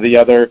place to the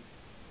other.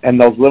 And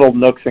those little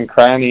nooks and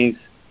crannies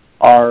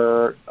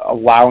are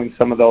allowing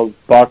some of those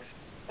bucks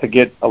to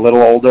get a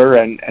little older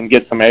and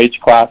get some age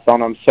class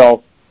on them.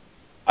 So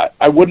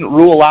I wouldn't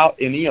rule out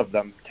any of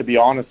them, to be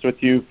honest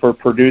with you, for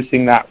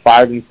producing that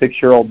 5 and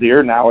 6 year old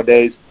deer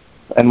nowadays.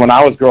 And when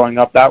I was growing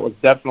up, that was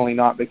definitely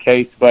not the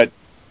case. But,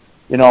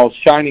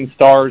 shining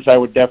stars, I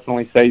would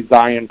definitely say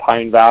Zion,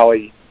 Pine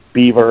Valley,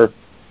 Beaver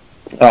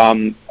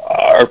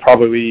are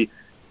probably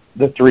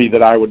the 3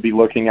 that I would be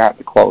looking at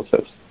the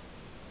closest.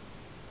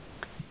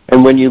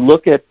 And when you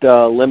look at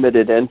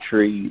limited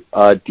entry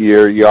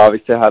deer, you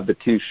obviously have the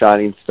 2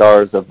 shining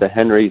stars of the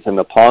Henrys and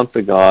the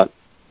Paunsaugunt.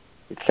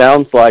 It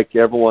sounds like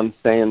everyone's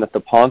saying that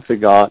the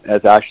Paunsaugunt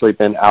has actually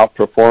been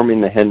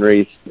outperforming the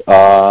Henrys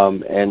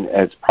and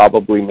has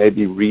probably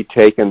maybe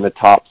retaken the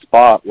top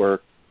spot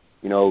where,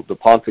 the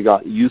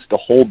Paunsaugunt used to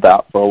hold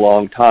that for a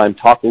long time.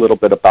 Talk a little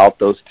bit about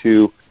those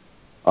 2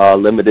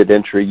 limited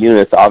entry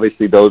units.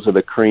 Obviously, those are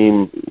the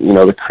cream,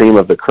 the cream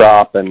of the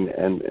crop and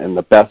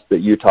the best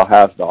that Utah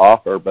has to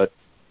offer. But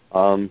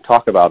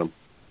talk about them.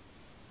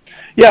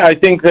 Yeah, I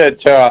think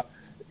that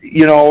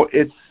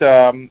it's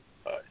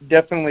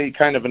definitely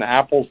kind of an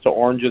apples to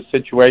oranges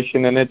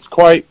situation, and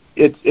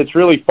it's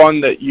really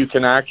fun that you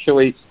can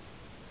actually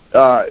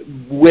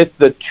with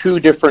the 2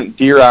 different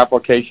deer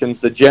applications,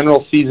 the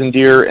general season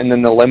deer and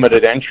then the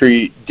limited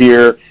entry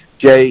deer,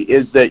 Jay,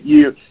 is that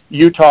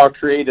Utah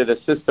created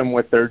a system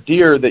with their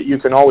deer that you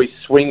can always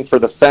swing for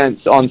the fence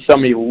on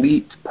some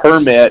elite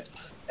permit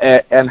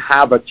and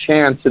have a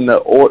chance in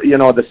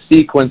the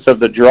sequence of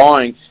the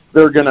drawing.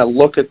 They're going to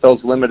look at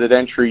those limited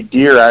entry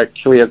deer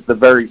actually as the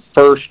very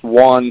first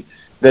one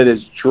that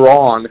is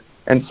drawn.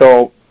 And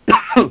so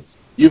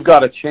you've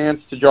got a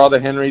chance to draw the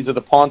Henrys or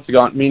the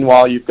Paunsaugunt.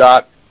 Meanwhile, you've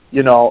got,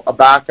 a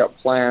backup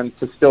plan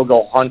to still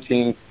go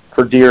hunting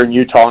for deer in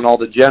Utah and all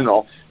the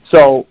general.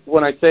 So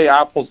when I say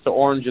apples to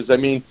oranges, I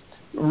mean,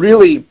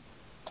 really,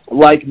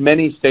 like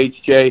many states,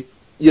 Jay,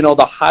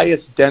 the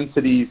highest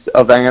densities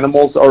of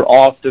animals are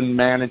often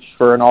managed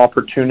for an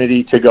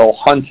opportunity to go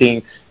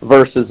hunting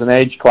versus an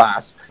age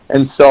class.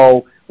 And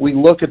so we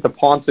look at the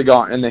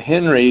Paunsaugunt and the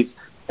Henrys,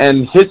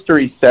 and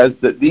history says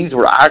that these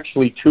were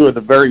actually 2 of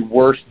the very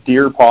worst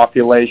deer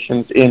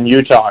populations in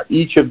Utah.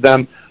 Each of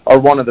them are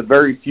one of the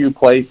very few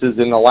places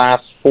in the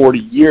last 40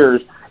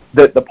 years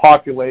that the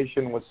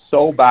population was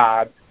so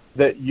bad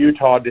that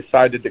Utah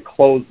decided to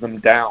close them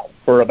down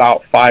for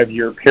about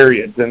 5-year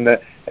periods. And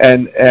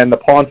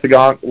the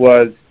Paunsaugunt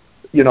was,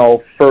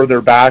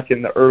 further back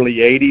in the early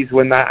 80s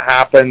when that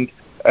happened.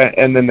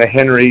 And then the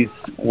Henrys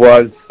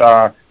was,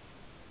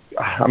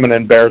 I'm going to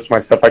embarrass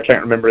myself, I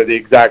can't remember the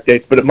exact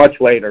dates, but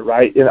much later,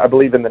 right? I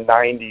believe in the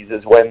 90s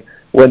is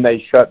when they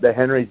shut the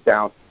Henrys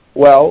down.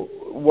 Well,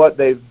 what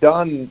they've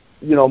done,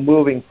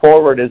 moving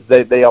forward is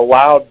they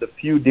allowed the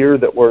few deer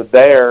that were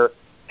there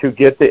to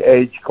get the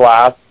age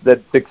class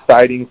that's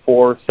exciting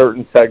for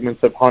certain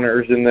segments of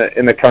hunters in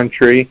the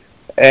country,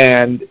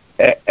 and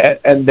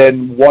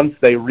then once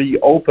they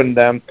reopened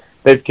them,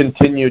 they've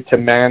continued to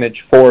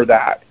manage for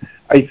that.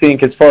 I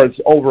think as far as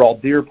overall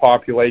deer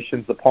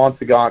populations, the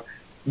Paunsaugunt,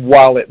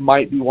 while it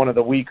might be one of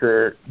the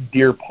weaker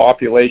deer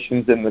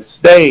populations in the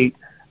state,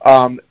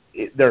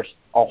 there's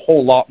a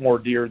whole lot more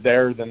deer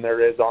there than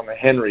there is on the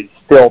Henrys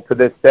still to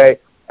this day.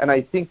 And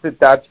I think that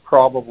that's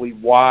probably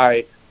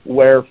why,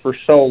 where for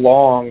so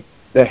long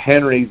the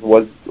Henrys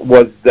was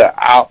the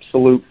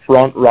absolute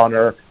front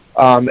runner.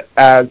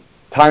 As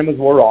time has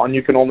wore on,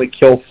 you can only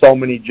kill so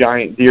many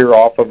giant deer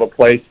off of a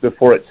place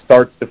before it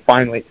starts to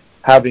finally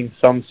having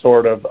some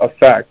sort of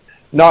effect.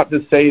 Not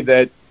to say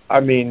that,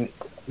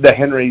 the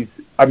Henrys,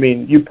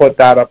 you put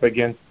that up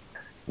against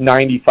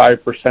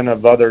 95%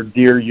 of other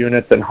deer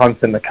units and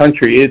hunts in the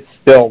country, it's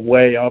still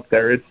way up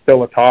there. It's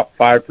still a top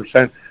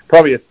 5%,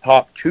 probably a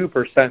top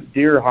 2%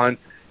 deer hunt,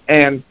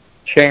 and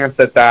chance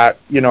at that,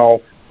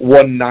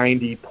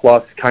 190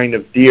 plus kind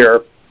of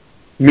deer.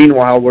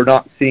 Meanwhile, we're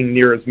not seeing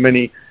near as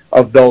many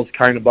of those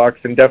kind of bucks,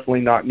 and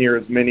definitely not near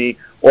as many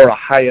or a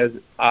high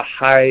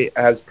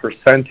as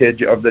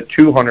percentage of the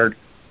 200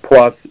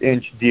 plus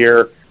inch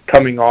deer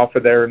coming off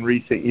of there in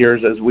recent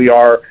years as we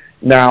are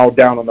now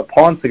down on the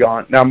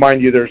Paunsaugunt. Now,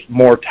 mind you, there's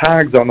more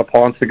tags on the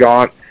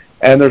Paunsaugunt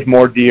and there's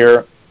more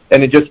deer,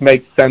 and it just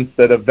makes sense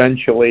that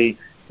eventually,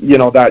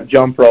 that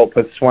jump rope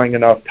has swung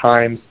enough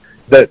times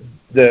that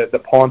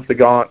the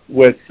Paunsaugunt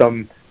with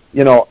some,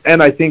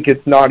 and I think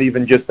it's not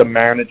even just a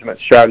management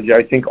strategy.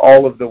 I think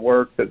all of the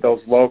work that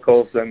those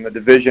locals and the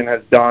division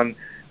has done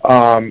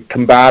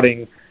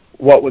combating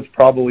what was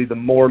probably the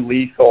more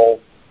lethal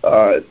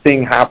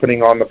thing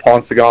happening on the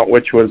Paunsaugunt,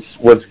 which was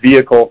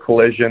vehicle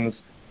collisions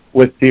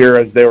with deer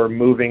as they were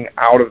moving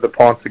out of the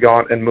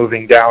Paunsaugunt and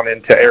moving down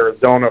into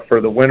Arizona for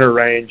the winter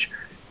range.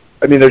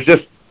 There's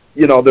just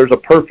there's a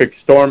perfect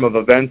storm of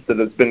events that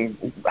has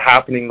been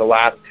happening the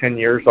last 10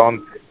 years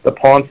on the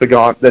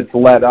Paunsaugunt that's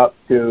led up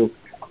to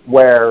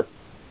where,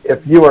 if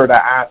you were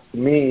to ask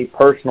me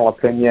personal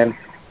opinion,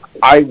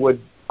 I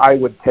would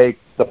take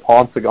the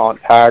Paunsaugunt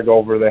tag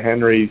over the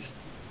Henrys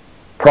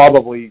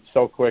probably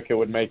so quick it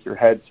would make your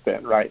head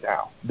spin right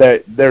now.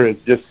 There is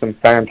just some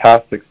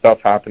fantastic stuff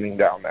happening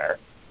down there.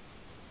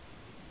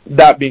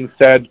 That being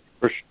said,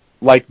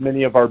 like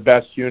many of our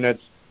best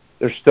units,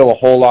 there's still a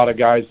whole lot of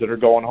guys that are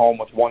going home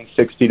with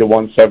 160 to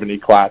 170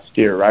 class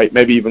deer, right?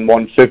 Maybe even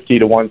 150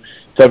 to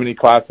 170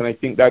 class. And I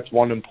think that's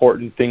one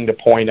important thing to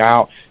point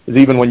out is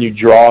even when you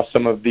draw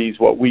some of these,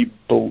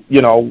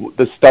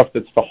 the stuff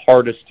that's the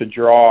hardest to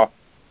draw,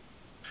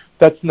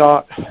 that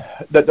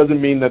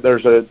doesn't mean that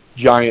there's a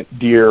giant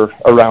deer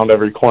around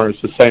every corner.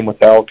 It's the same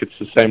with elk. It's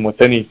the same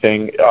with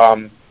anything.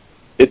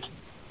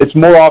 It's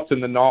more often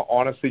than not,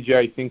 honestly, Jay,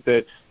 I think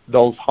that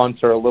those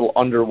hunts are a little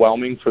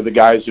underwhelming for the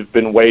guys who've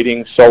been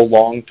waiting so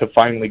long to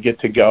finally get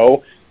to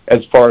go.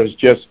 As far as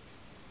just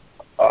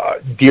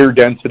deer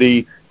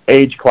density,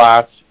 age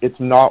class, it's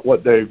not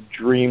what they've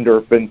dreamed or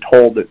been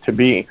told it to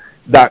be.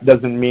 That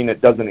doesn't mean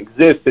it doesn't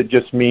exist. It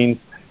just means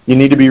you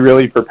need to be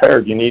really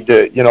prepared. You need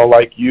to,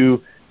 like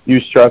you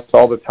stress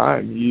all the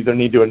time, you either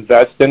need to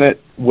invest in it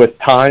with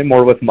time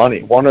or with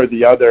money, one or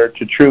the other,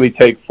 to truly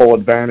take full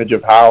advantage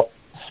of how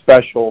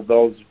special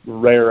those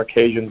rare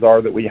occasions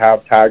are that we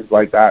have tags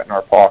like that in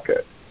our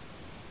pocket.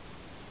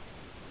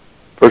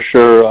 For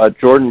sure.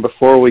 Jordan,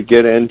 before we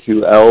get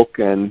into elk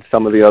and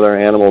some of the other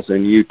animals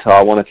in Utah,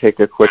 I want to take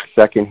a quick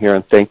second here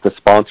and thank the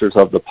sponsors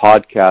of the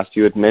podcast.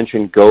 You had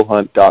mentioned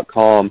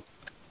GoHunt.com,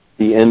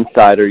 the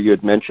Insider. You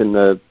had mentioned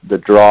the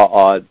draw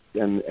odds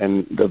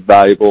and the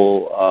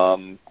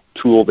valuable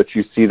tool that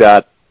you see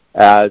that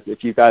as.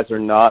 If you guys are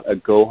not a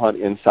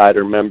GoHunt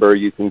Insider member,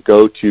 you can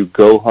go to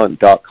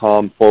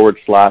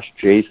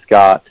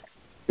GoHunt.com/JScott.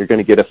 You're going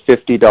to get a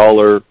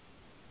 $50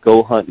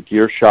 GoHunt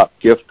Gear Shop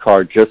gift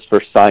card just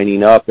for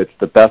signing up. It's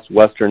the best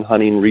Western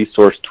hunting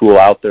resource tool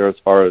out there as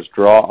far as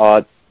draw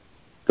odds.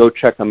 Go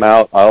check them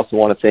out. I also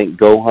want to thank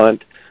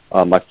GoHunt.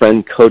 My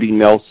friend Cody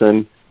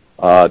Nelson,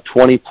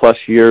 20-plus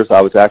years.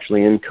 I was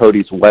actually in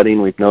Cody's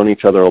wedding. We've known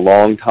each other a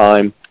long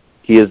time.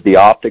 He is the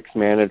optics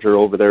manager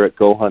over there at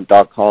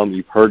GoHunt.com.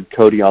 You've heard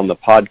Cody on the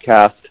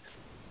podcast.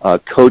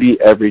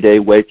 Cody every day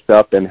wakes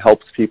up and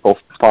helps people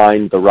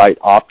find the right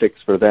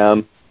optics for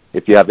them.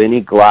 If you have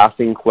any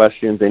glassing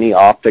questions, any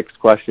optics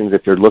questions,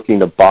 if you're looking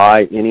to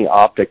buy any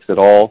optics at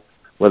all,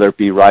 whether it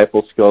be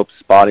rifle scopes,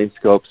 spotting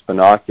scopes,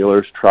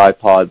 binoculars,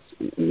 tripods,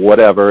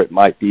 whatever it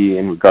might be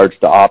in regards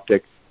to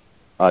optics,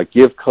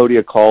 give Cody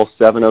a call,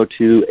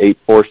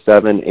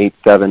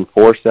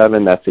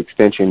 702-847-8747. That's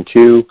extension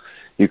 2.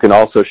 You can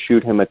also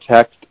shoot him a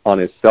text on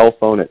his cell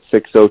phone at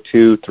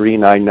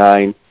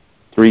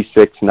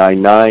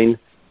 602-399-3699.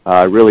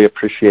 I really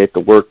appreciate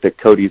the work that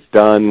Cody's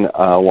done.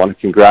 I want to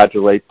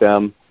congratulate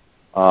them.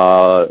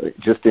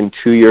 Just in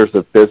 2 years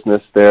of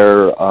business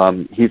there,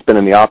 he's been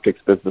in the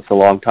optics business a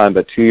long time,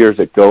 but 2 years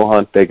at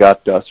GoHunt, they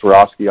got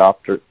Swarovski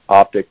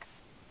Optic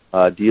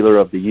Dealer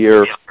of the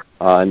Year,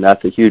 and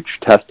that's a huge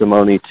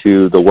testimony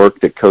to the work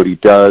that Cody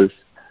does.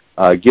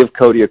 Give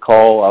Cody a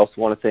call. I also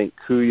want to thank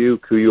KUIU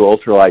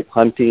Ultralight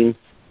Hunting.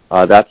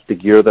 That's the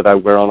gear that I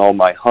wear on all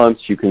my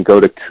hunts. You can go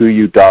to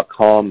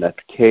KUIU.com. That's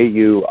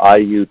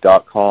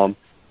KUIU.com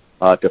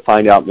to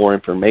find out more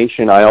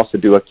information. I also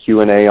do a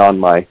Q&A on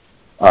my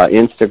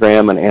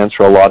Instagram and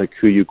answer a lot of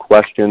KUIU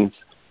questions.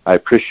 I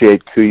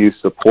appreciate KUIU's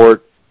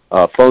support.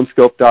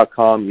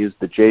 Phonescope.com. Use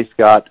the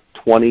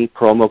JScott20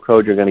 promo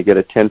code. You're going to get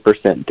a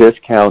 10%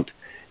 discount.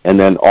 And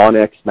then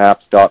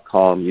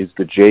onxmaps.com, use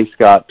the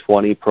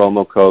JScott20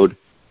 promo code,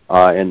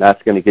 and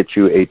that's going to get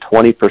you a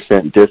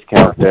 20%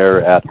 discount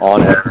there at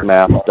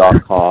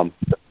onxmaps.com.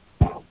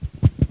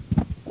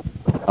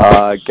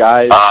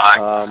 Guys,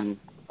 are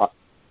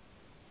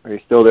you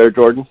still there,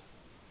 Jordan?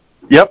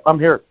 Yep, I'm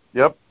here.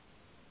 Yep.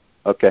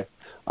 Okay.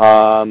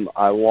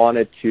 I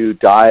wanted to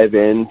dive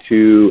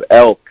into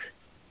elk.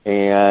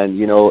 And,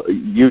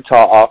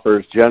 Utah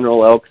offers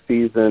general elk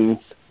seasons,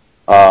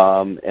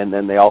 and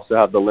then they also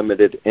have the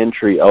limited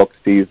entry elk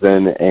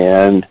season.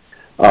 And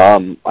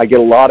I get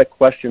a lot of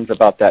questions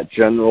about that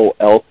general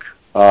elk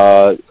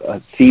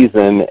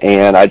season,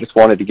 and I just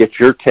wanted to get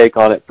your take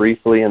on it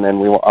briefly, and then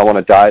I want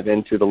to dive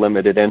into the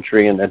limited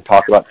entry and then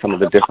talk about some of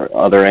the different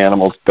other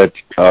animals that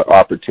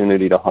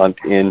opportunity to hunt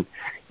in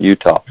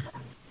Utah.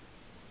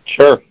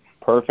 Sure.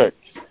 Perfect.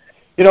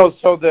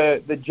 So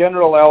the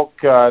general elk,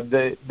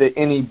 the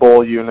any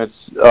bull units,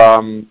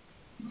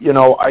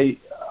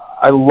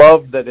 I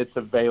love that it's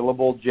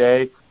available,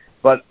 Jay,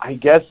 but I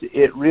guess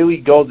it really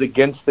goes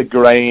against the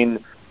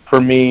grain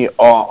for me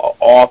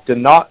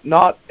often,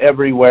 not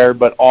everywhere,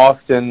 but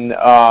often,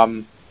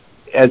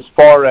 as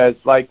far as,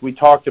 like we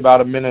talked about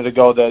a minute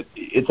ago, that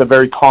it's a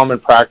very common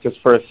practice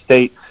for a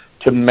state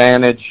to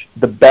manage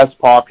the best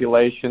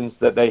populations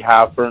that they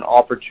have for an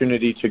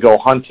opportunity to go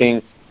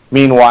hunting.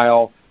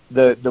 Meanwhile,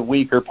 the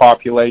weaker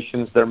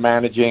populations they're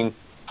managing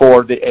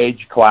for the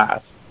age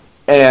class.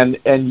 And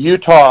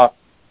Utah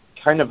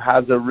kind of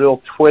has a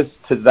real twist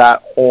to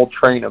that whole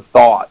train of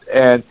thought,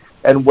 and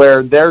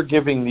where they're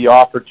giving the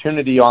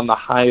opportunity on the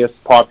highest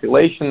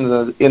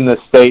population in the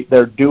state,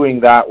 they're doing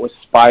that with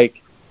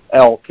spike,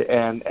 elk,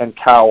 and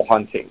cow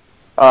hunting.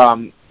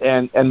 And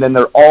then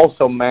they're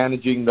also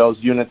managing those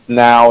units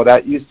now.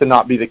 That used to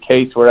not be the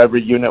case, where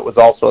every unit was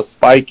also a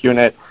spike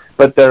unit,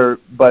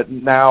 but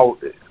now,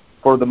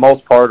 for the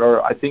most part,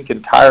 or I think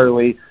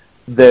entirely,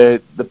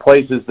 the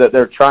places that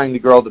they're trying to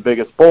grow the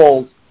biggest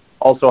bulls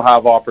also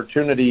have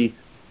opportunity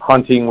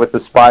hunting with the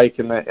spike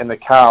and the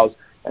cows.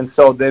 And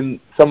so then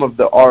some of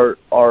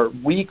our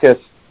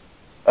weakest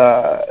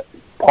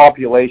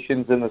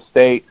populations in the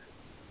state,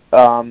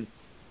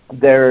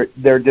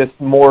 they're just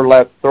more or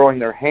less throwing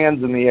their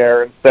hands in the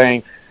air and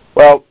saying,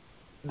 well,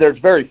 there's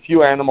very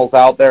few animals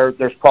out there.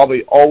 There's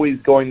probably always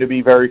going to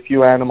be very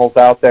few animals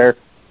out there,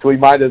 so we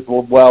might as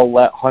well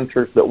let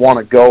hunters that want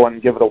to go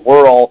and give it a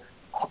whirl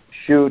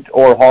shoot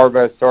or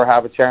harvest or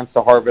have a chance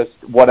to harvest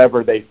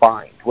whatever they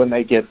find when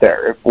they get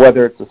there,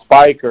 whether it's a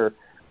spike or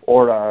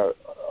a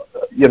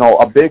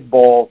big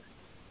bull,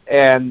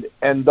 and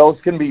those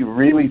can be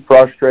really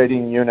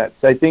frustrating units.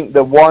 I think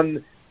the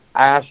one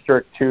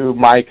asterisk to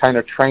my kind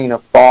of train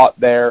of thought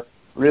there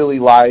really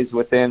lies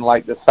within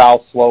like the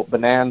South Slope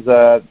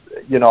Bonanza,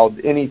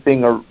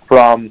 anything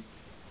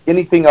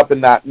up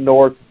in that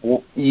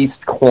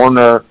northeast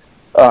corner,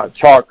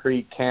 Chalk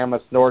Creek,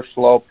 Camas, North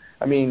Slope.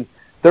 I mean,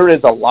 there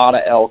is a lot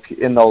of elk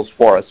in those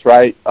forests,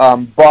 right?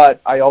 But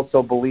I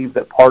also believe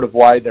that part of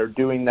why they're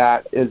doing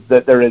that is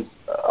that there is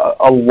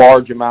a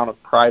large amount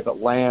of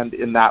private land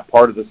in that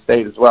part of the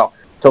state as well.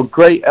 So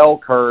great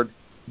elk herd,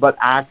 but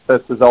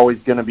access is always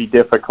going to be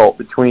difficult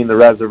between the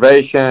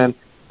reservation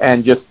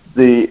and just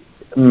the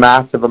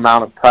massive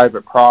amount of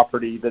private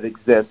property that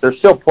exists. There's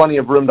still plenty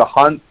of room to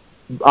hunt,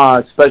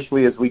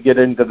 especially as we get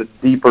into the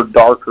deeper,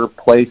 darker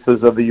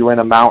places of the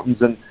Uinta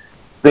Mountains and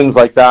things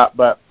like that.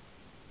 But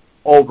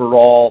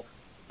overall,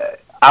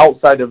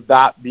 outside of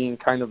that being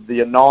kind of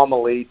the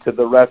anomaly to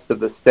the rest of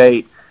the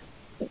state,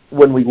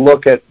 when we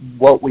look at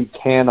what we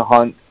can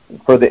hunt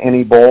for the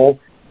any bull,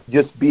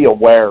 just be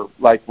aware,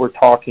 like we're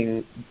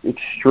talking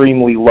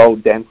extremely low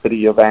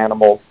density of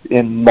animals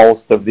in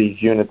most of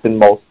these units in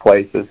most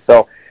places.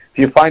 So if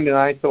you find a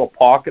nice little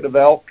pocket of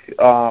elk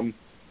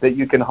that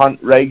you can hunt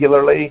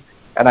regularly,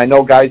 and I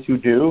know guys who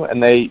do,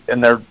 and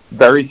they're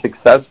very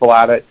successful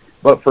at it,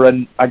 but for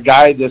a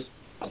guy just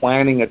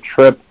planning a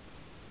trip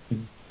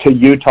to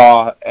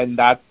Utah and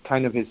that's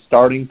kind of his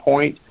starting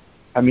point,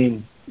 I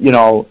mean,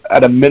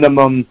 at a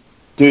minimum,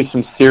 do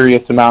some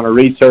serious amount of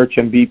research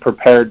and be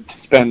prepared to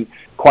spend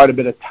quite a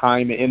bit of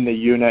time in the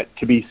unit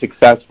to be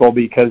successful,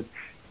 because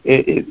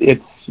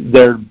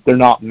they're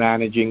not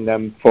managing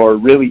them for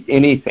really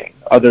anything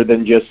other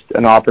than just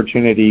an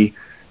opportunity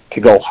to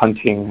go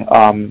hunting,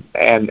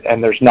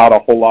 and there's not a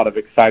whole lot of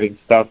exciting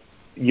stuff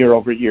year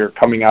over year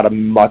coming out of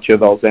much of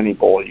those any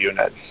bull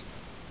units.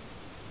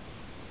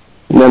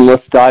 And then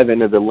let's dive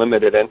into the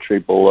limited entry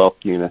bull elk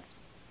units.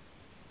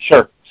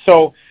 Sure.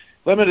 So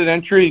limited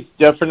entry is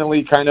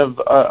definitely kind of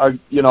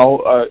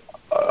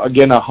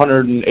again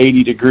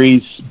 180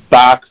 degrees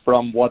back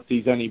from what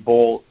these any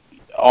bull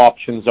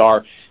options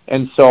are,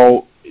 and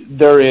so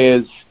there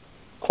is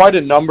quite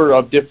a number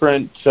of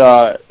different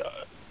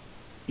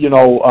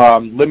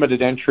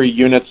limited entry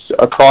units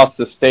across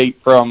the state,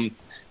 from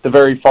the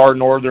very far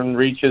northern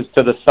reaches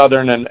to the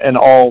southern, and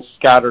all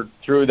scattered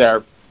through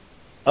there.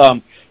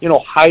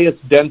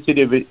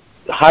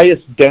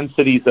 Highest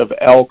densities of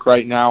elk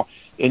right now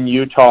in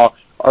Utah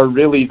are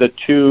really the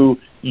two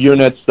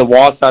units, the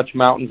Wasatch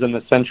Mountains and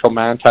the Central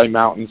Manti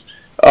Mountains.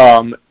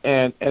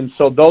 And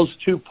so those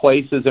two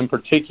places in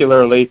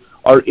particularly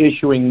are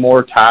issuing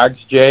more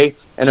tags, Jay.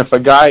 And if a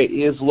guy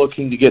is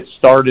looking to get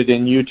started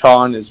in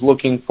Utah and is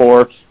looking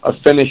for a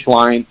finish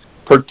line,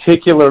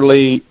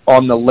 particularly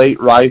on the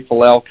late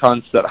rifle elk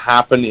hunts that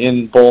happen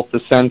in both the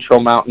Central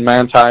Mountain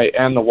Manti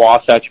and the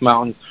Wasatch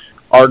Mountains,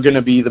 are going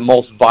to be the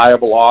most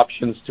viable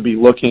options to be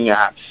looking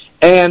at.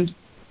 And,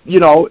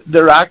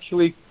 they're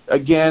actually,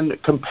 again,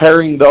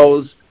 comparing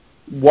those,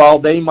 while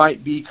they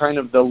might be kind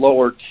of the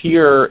lower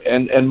tier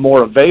and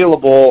more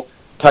available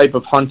type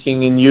of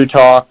hunting in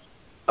Utah,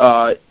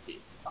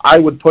 I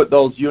would put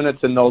those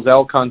units and those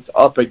elk hunts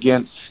up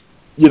against,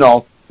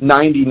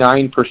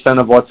 99%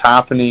 of what's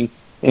happening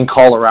in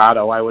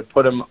Colorado. I would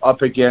put them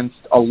up against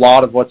a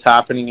lot of what's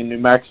happening in New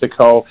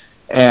Mexico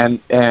and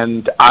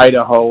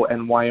Idaho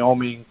and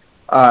Wyoming,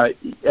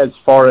 as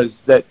far as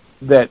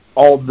that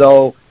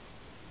although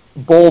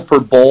bull for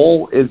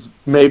bull is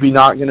maybe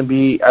not going to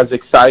be as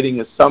exciting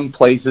as some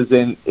places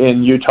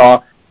in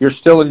Utah, you're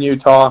still in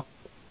Utah.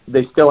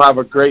 They still have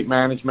a great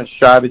management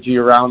strategy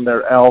around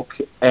their elk,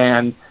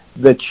 and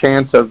the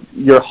chance of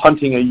you're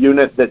hunting a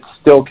unit that's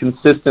still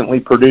consistently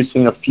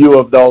producing a few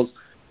of those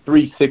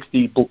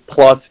 360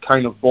 plus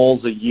kind of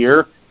bulls a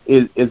year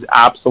is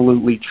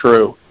absolutely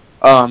true.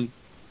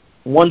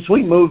 Once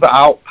we move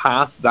out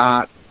past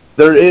that,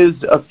 there is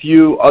a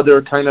few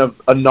other kind of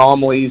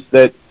anomalies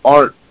that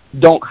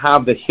don't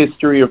have the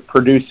history of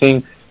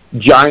producing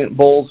giant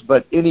bulls,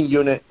 but any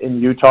unit in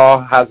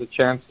Utah has a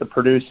chance to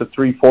produce a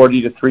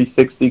 340 to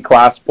 360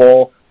 class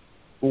bull.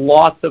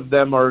 Lots of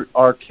them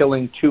are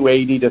killing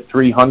 280 to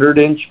 300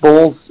 inch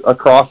bulls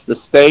across the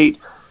state.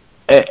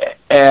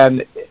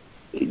 And,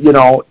 you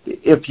know,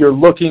 if you're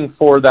looking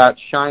for that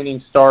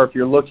shining star, if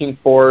you're looking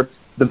for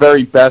the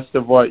very best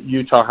of what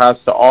Utah has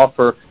to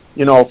offer,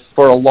 you know,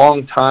 for a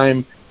long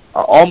time,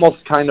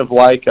 almost kind of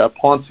like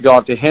Ponce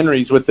got to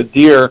Henry's with the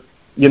deer,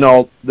 you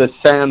know, the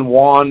San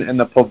Juan and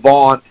the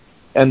Pavant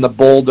and the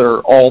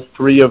Boulder, all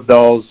three of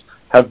those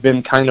have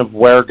been kind of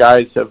where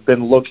guys have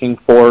been looking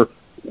for,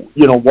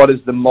 you know, what is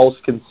the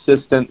most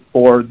consistent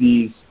for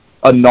these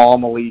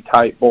anomaly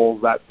type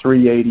bulls, that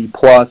 380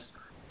 plus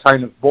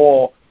kind of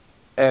bull.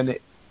 And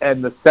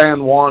the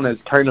San Juan has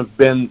kind of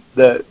been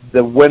the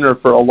winner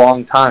for a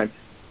long time.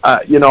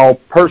 You know,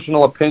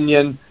 personal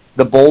opinion,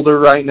 the Boulder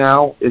right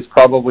now is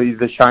probably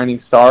the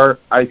shining star.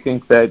 I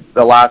think that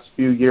the last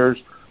few years,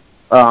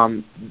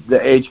 the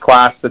age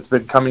class that's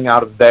been coming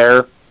out of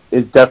there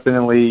is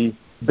definitely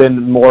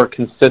been more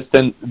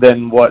consistent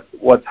than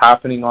what's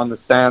happening on the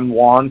San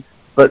Juan.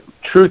 But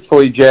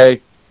truthfully,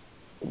 Jay,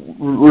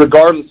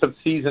 regardless of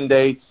season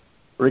dates,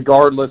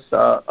 regardless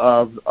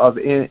of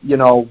you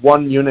know,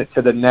 one unit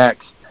to the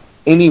next,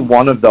 any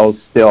one of those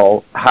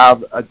still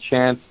have a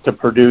chance to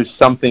produce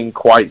something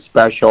quite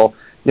special.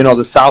 You know,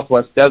 the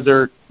Southwest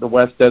Desert, the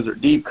West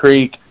Desert Deep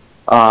Creek,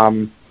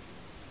 the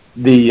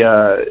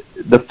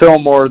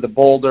Fillmore, the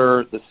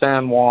Boulder, the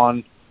San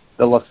Juan,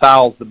 the La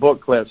Salles, the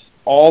Book Cliffs,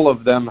 all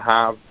of them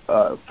have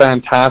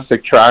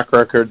fantastic track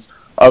records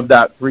of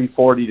that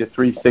 340 to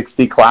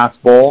 360 class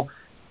bull.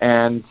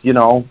 And, you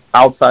know,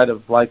 outside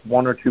of like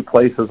one or two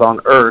places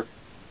on earth,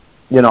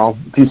 you know,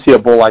 if you see a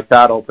bull like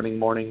that opening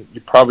morning,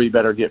 you probably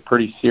better get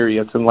pretty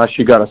serious, unless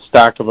you got a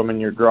stack of them in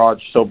your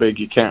garage so big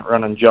you can't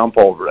run and jump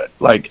over it.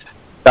 Like,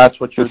 that's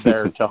what you're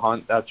there to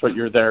hunt. That's what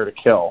you're there to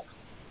kill.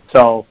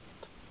 So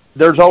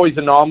there's always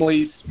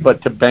anomalies,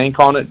 but to bank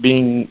on it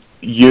being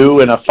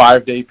you in a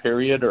 5-day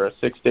period or a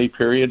 6-day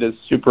period is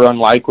super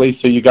unlikely.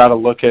 So you got to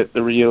look at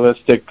the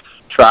realistic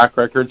track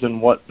records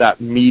and what that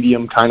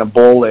medium kind of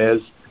bull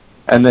is,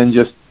 and then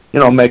just, you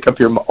know, make up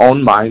your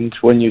own mind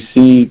when you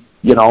see,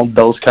 you know,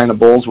 those kind of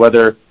bulls,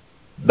 whether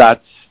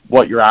that's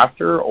what you're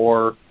after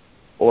or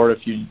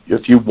if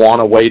you want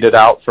to wait it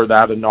out for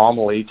that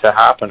anomaly to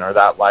happen or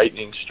that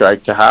lightning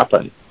strike to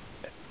happen.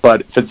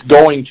 But if it's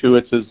going to,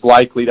 it's as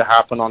likely to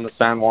happen on the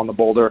San Juan, the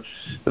Boulder,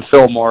 the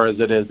Fillmore as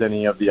it is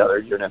any of the other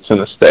units in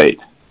the state.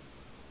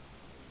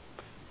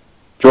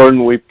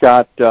 Jordan, we've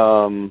got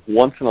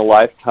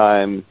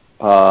once-in-a-lifetime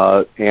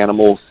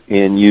animals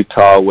in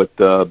Utah with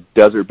the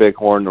Desert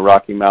Bighorn, the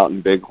Rocky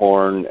Mountain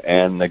Bighorn,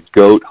 and the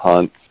goat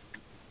hunts.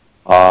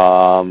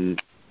 And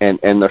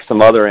there's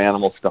some other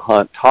animals to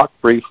hunt. Talk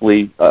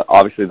briefly,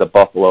 obviously the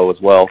buffalo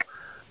as well,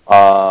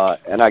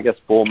 and I guess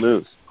bull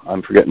moose.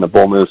 I'm forgetting the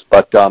bull moose,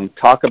 but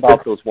talk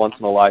about those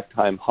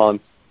once-in-a-lifetime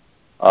hunts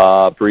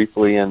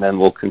briefly, and then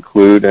we'll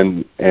conclude.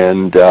 And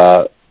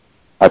I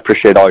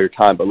appreciate all your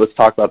time, but let's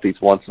talk about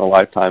these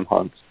once-in-a-lifetime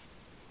hunts.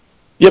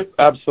 Yep,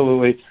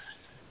 absolutely.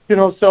 You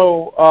know,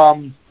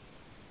 so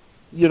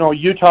you know,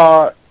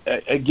 Utah,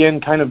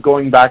 again, kind of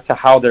going back to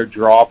how their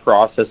draw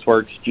process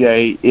works,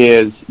 Jay,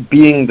 is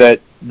being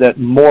that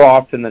more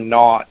often than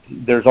not,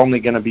 there's only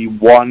going to be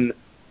one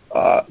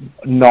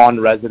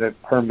non-resident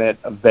permit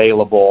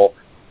available.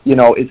 You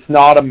know, it's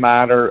not a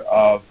matter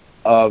of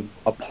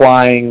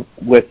applying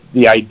with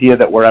the idea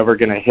that we're ever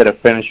going to hit a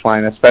finish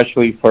line,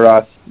 especially for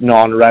us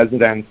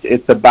non-residents.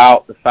 It's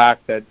about the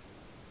fact that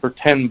for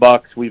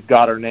 $10 we've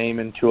got our name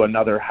into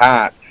another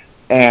hat,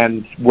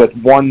 and with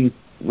one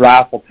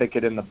raffle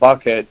ticket in the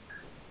bucket,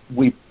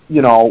 we,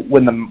 you know,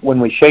 when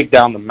we shake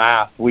down the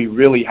math, we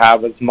really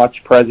have as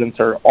much presence,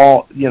 or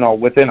all, you know,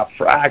 within a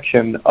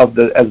fraction of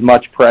as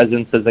much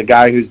presence as a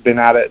guy who's been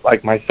at it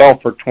like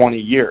myself for 20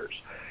 years.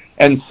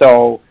 And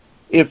so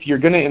if you're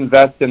going to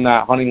invest in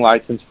that hunting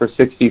license for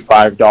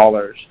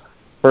 $65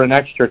 for an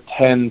extra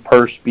 10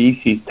 per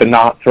species to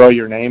not throw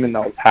your name in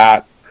those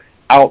hats,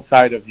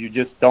 outside of you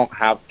just don't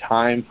have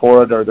time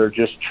for it, or there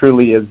just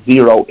truly is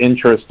zero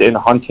interest in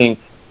hunting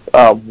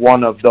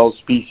one of those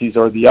species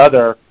or the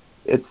other,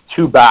 it's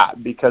too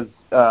bad, because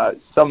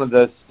some of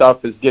this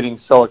stuff is getting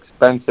so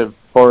expensive.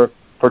 For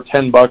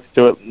 $10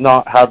 to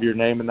not have your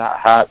name in that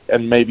hat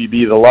and maybe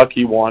be the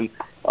lucky one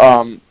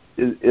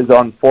is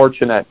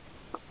unfortunate.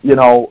 You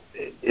know,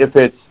 if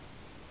it's,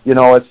 you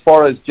know, as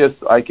far as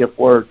just like if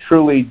we're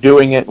truly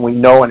doing it and we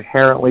know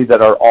inherently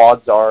that our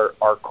odds are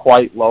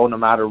quite low no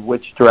matter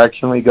which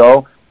direction we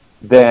go,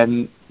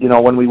 then, you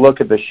know, when we look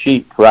at the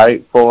sheep,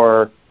 right,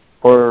 for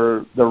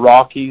the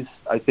Rockies,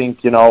 I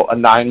think, you know, a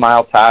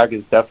 9-mile tag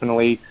is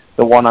definitely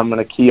the one I'm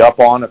going to key up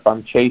on. If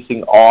I'm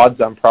chasing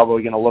odds, I'm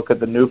probably going to look at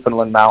the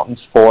Newfoundland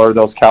Mountains for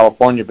those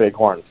California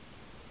Bighorns.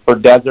 For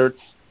deserts,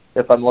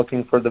 if I'm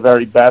looking for the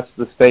very best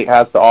the state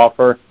has to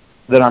offer,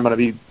 then I'm going to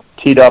be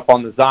keyed up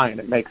on the Zion.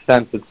 It makes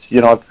sense. It's, you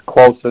know, it's the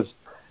closest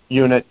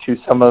unit to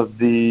some of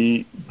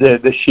the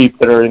sheep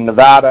that are in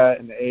Nevada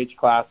and the age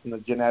class and the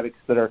genetics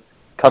that are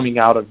coming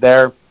out of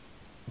there.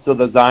 So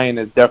the Zion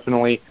is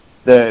definitely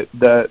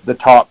the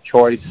top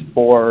choice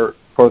for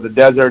the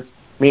deserts.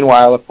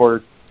 Meanwhile, if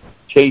we're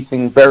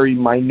chasing very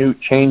minute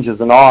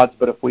changes in odds,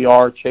 but if we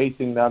are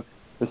chasing them,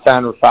 the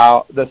San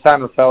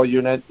Rafael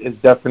unit is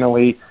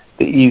definitely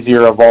the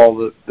easier of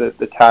all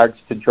the tags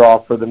to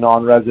draw for the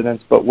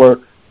non-residents. But we're,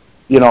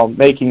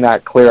 making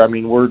that clear. I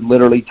mean, we're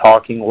literally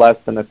talking less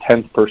than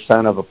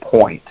 0.1% of a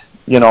point,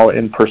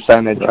 in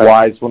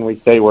percentage-wise when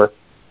we say we're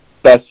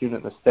best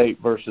unit in the state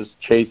versus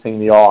chasing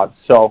the odds.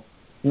 So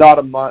not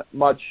a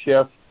much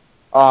shift.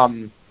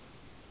 The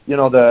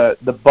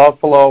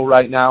Buffalo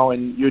right now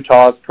in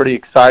Utah is pretty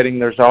exciting.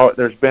 There's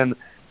been,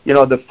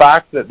 the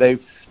fact that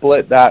they've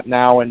split that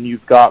now, and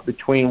you've got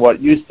between what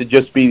used to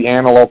just be the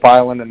Antelope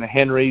Island and the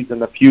Henrys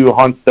and the few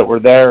hunts that were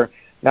there.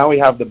 Now we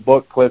have the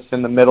Book Cliffs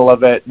in the middle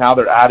of it. Now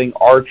they're adding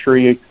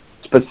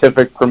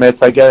archery-specific permits.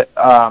 I get,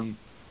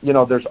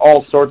 there's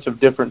all sorts of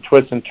different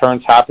twists and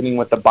turns happening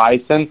with the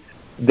bison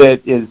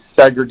that is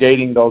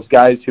segregating those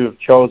guys who have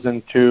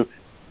chosen to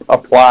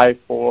apply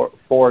for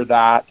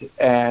that.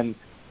 And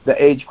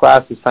the age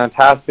class is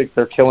fantastic.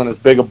 They're killing as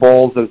big of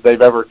bulls as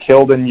they've ever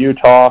killed in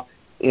Utah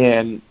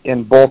in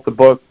both the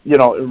book,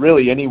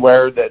 really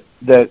anywhere that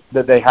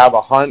they have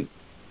a hunt.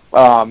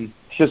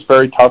 It's just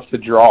very tough to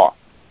draw.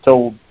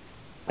 So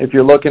if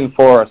you're looking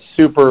for a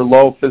super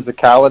low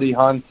physicality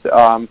hunt,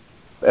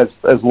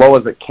 as low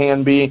as it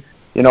can be,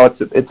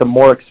 it's a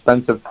more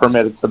expensive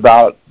permit. It's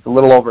about a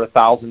little over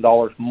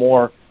 $1,000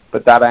 more,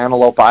 but that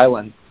Antelope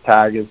Island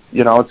tag is,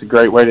 it's a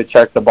great way to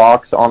check the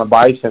box on a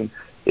bison.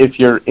 If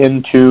you're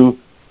into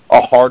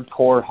a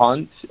hardcore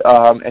hunt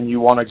and you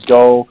want to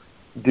go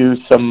do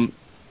some,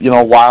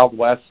 Wild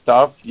West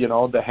stuff,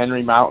 the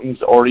Henry Mountains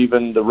or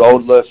even the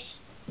roadless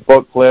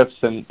Book Cliffs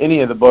and any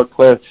of the Book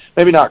Cliffs,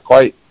 maybe not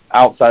quite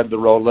outside the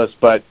roadless,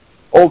 but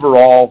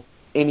overall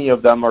any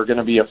of them are going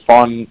to be a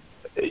fun,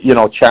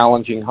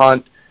 challenging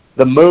hunt.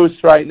 The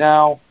moose right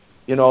now,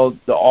 the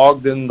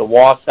Ogden, the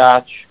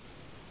Wasatch,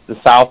 the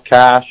South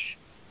Cache,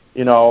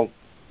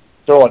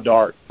 throw a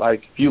dart.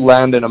 Like if you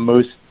land in a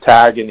moose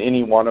tag in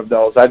any one of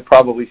those, I'd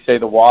probably say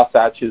the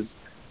Wasatch is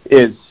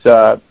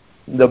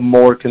the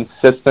more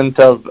consistent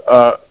of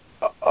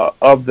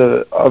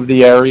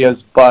the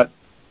areas, but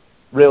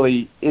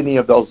really any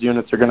of those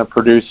units are going to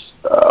produce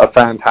a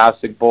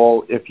fantastic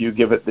bull if you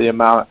give it the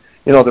amount,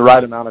 the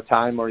right amount of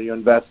time, or you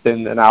invest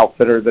in an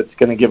outfitter that's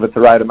going to give it the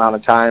right amount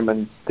of time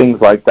and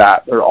things like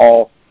that. They're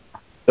all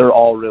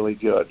really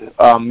good.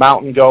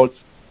 Mountain goats,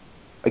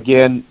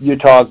 again,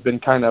 Utah has been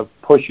kind of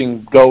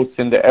pushing goats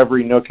into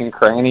every nook and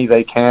cranny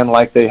they can,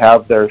 like they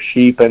have their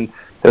sheep, and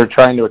they're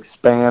trying to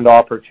expand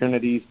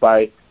opportunities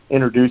by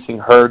introducing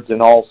herds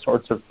in all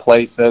sorts of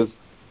places.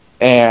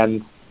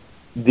 And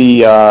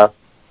the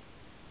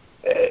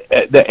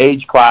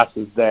age class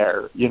is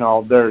there.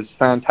 There's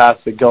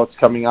fantastic goats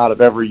coming out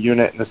of every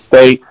unit in the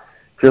state.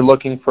 If you're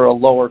looking for a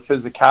lower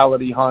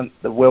physicality hunt,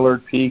 the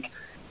Willard Peak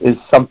is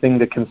something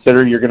to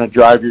consider. You're going to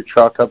drive your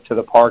truck up to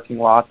the parking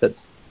lot that's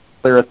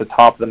clear at the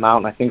top of the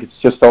mountain. I think it's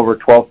just over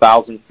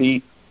 12,000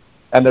 feet,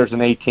 and there's an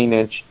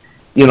 18-inch,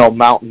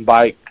 mountain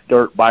bike,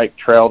 dirt bike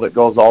trail that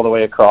goes all the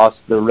way across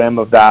the rim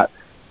of that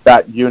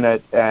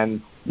unit,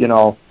 and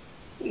you're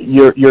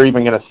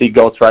even going to see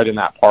goats right in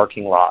that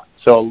parking lot.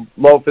 So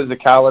low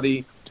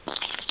physicality.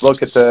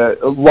 Look at the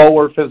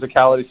lower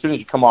physicality. As soon as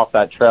you come off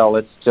that trail,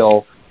 it's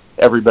still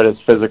every bit as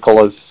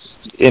physical as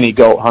any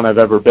goat hunt I've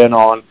ever been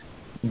on.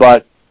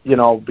 But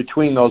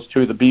between those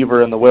two, the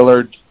Beaver and the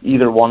Willard,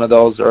 either one of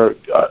those are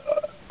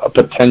a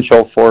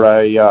potential for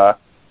a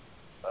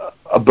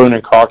Boone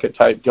and Crockett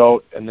type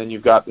goat. And then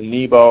you've got the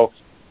Nebo,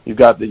 you've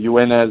got the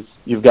Uintas,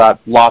 you've got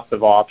lots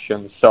of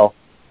options. So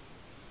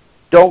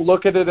don't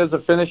look at it as a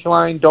finish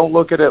line. Don't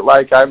look at it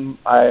like I'm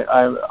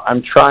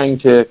trying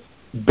to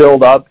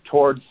build up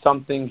towards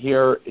something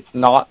here. It's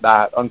not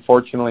that,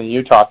 unfortunately, in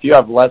Utah. If you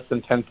have less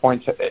than 10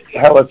 points,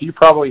 hell, if you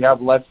probably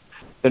have less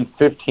than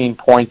 15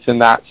 points in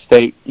that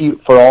state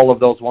for all of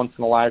those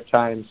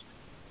once-in-a-lifetimes,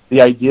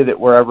 the idea that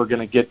we're ever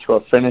going to get to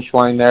a finish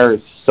line there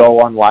is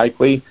so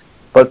unlikely.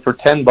 But for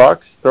 $10,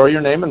 throw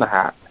your name in the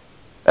hat.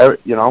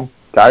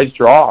 Guys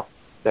draw.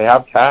 They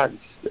have tags.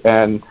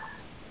 And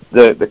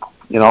it's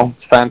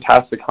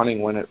fantastic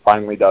hunting when it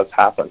finally does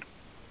happen.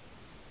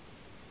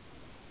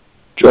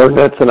 Jordan,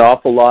 that's an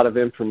awful lot of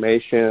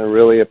information. I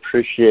really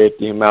appreciate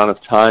the amount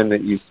of time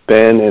that you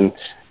spend and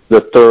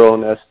the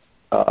thoroughness,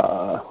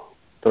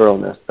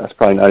 that's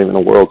probably not even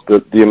a word,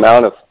 the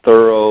amount of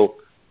thorough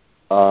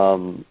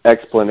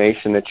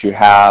explanation that you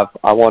have.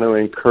 I want to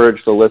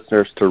encourage the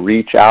listeners to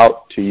reach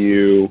out to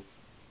you,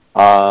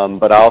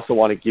 but I also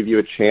want to give you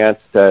a chance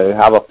to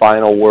have a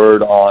final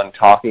word on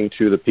talking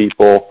to the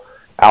people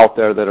out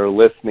there that are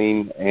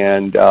listening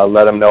and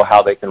let them know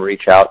how they can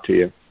reach out to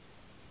you.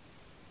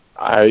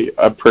 I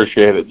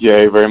appreciate it,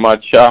 Jay, very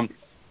much.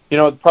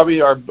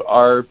 Probably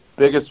our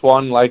biggest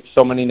one, like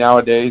so many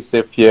nowadays,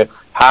 if you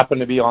happen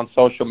to be on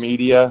social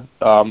media,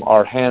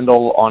 our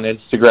handle on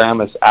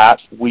Instagram is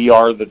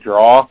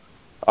 @WeAreTheDraw.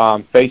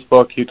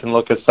 Facebook, you can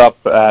look us up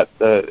at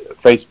the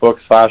Facebook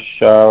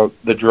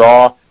 /The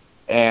Draw.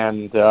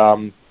 And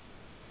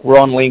We're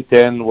on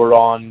LinkedIn.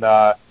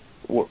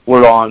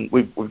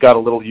 We've got a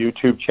little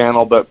YouTube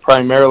channel, but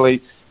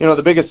primarily,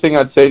 the biggest thing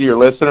I'd say to your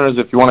listeners,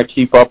 if you want to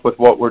keep up with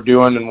what we're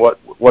doing and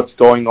what's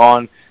going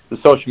on, the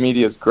social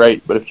media is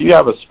great. But if you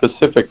have a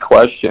specific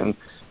question,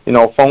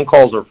 phone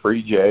calls are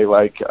free, Jay.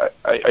 Like,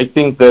 I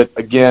think that,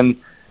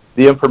 again,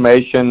 the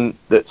information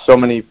that so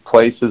many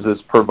places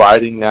is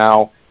providing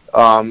now,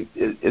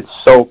 it's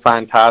so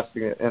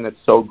fantastic and it's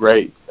so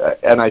great.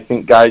 And I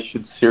think guys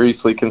should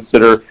seriously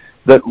consider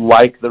that,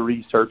 like the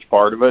research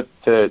part of it,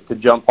 to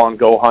jump on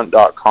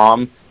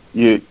GoHunt.com.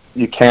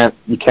 You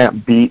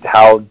can't beat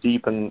how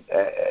deep and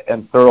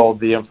thorough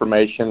the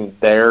information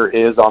there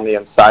is on the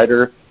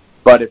Insider.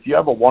 But if you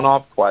have a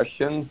one-off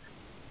question,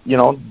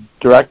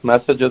 direct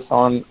message us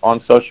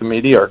on social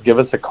media or give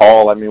us a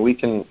call. I mean, we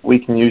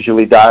can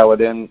usually dial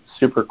it in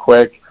super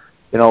quick,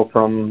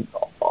 from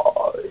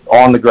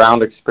on the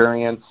ground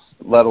experience,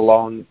 let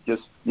alone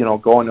just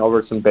going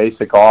over some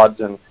basic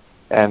odds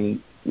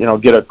and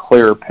get a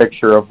clearer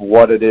picture of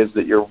what it is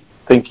that you're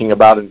thinking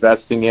about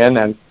investing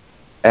in,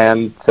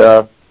 and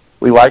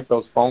we like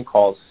those phone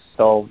calls.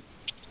 So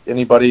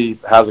anybody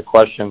has a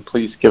question,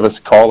 please give us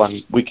a call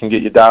and we can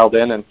get you dialed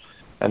in,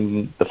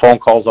 and the phone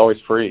call is always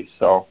free,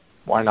 so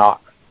why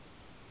not?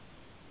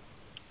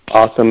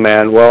 Awesome,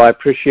 man. Well, I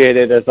appreciate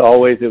it as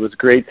always. It was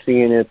great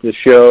seeing you at the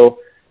show,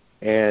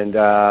 and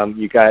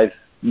you guys,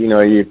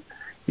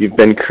 you've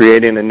been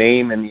creating a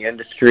name in the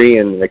industry,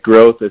 and the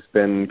growth has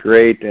been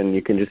great, and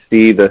you can just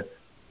see the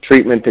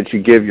treatment that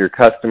you give your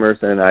customers,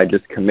 and I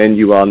just commend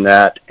you on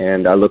that,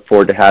 and I look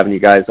forward to having you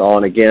guys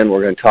on again.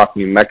 We're going to talk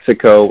New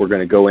Mexico. We're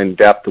going to go in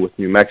depth with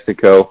New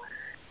Mexico,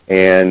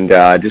 and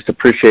just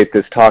appreciate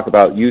this talk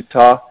about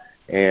Utah,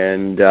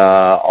 and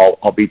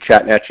I'll be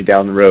chatting at you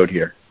down the road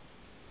here.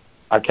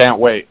 I can't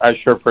wait. I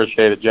sure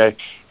appreciate it, Jay.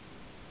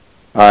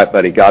 All right,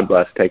 buddy. God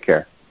bless. Take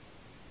care.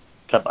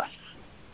 Bye-bye.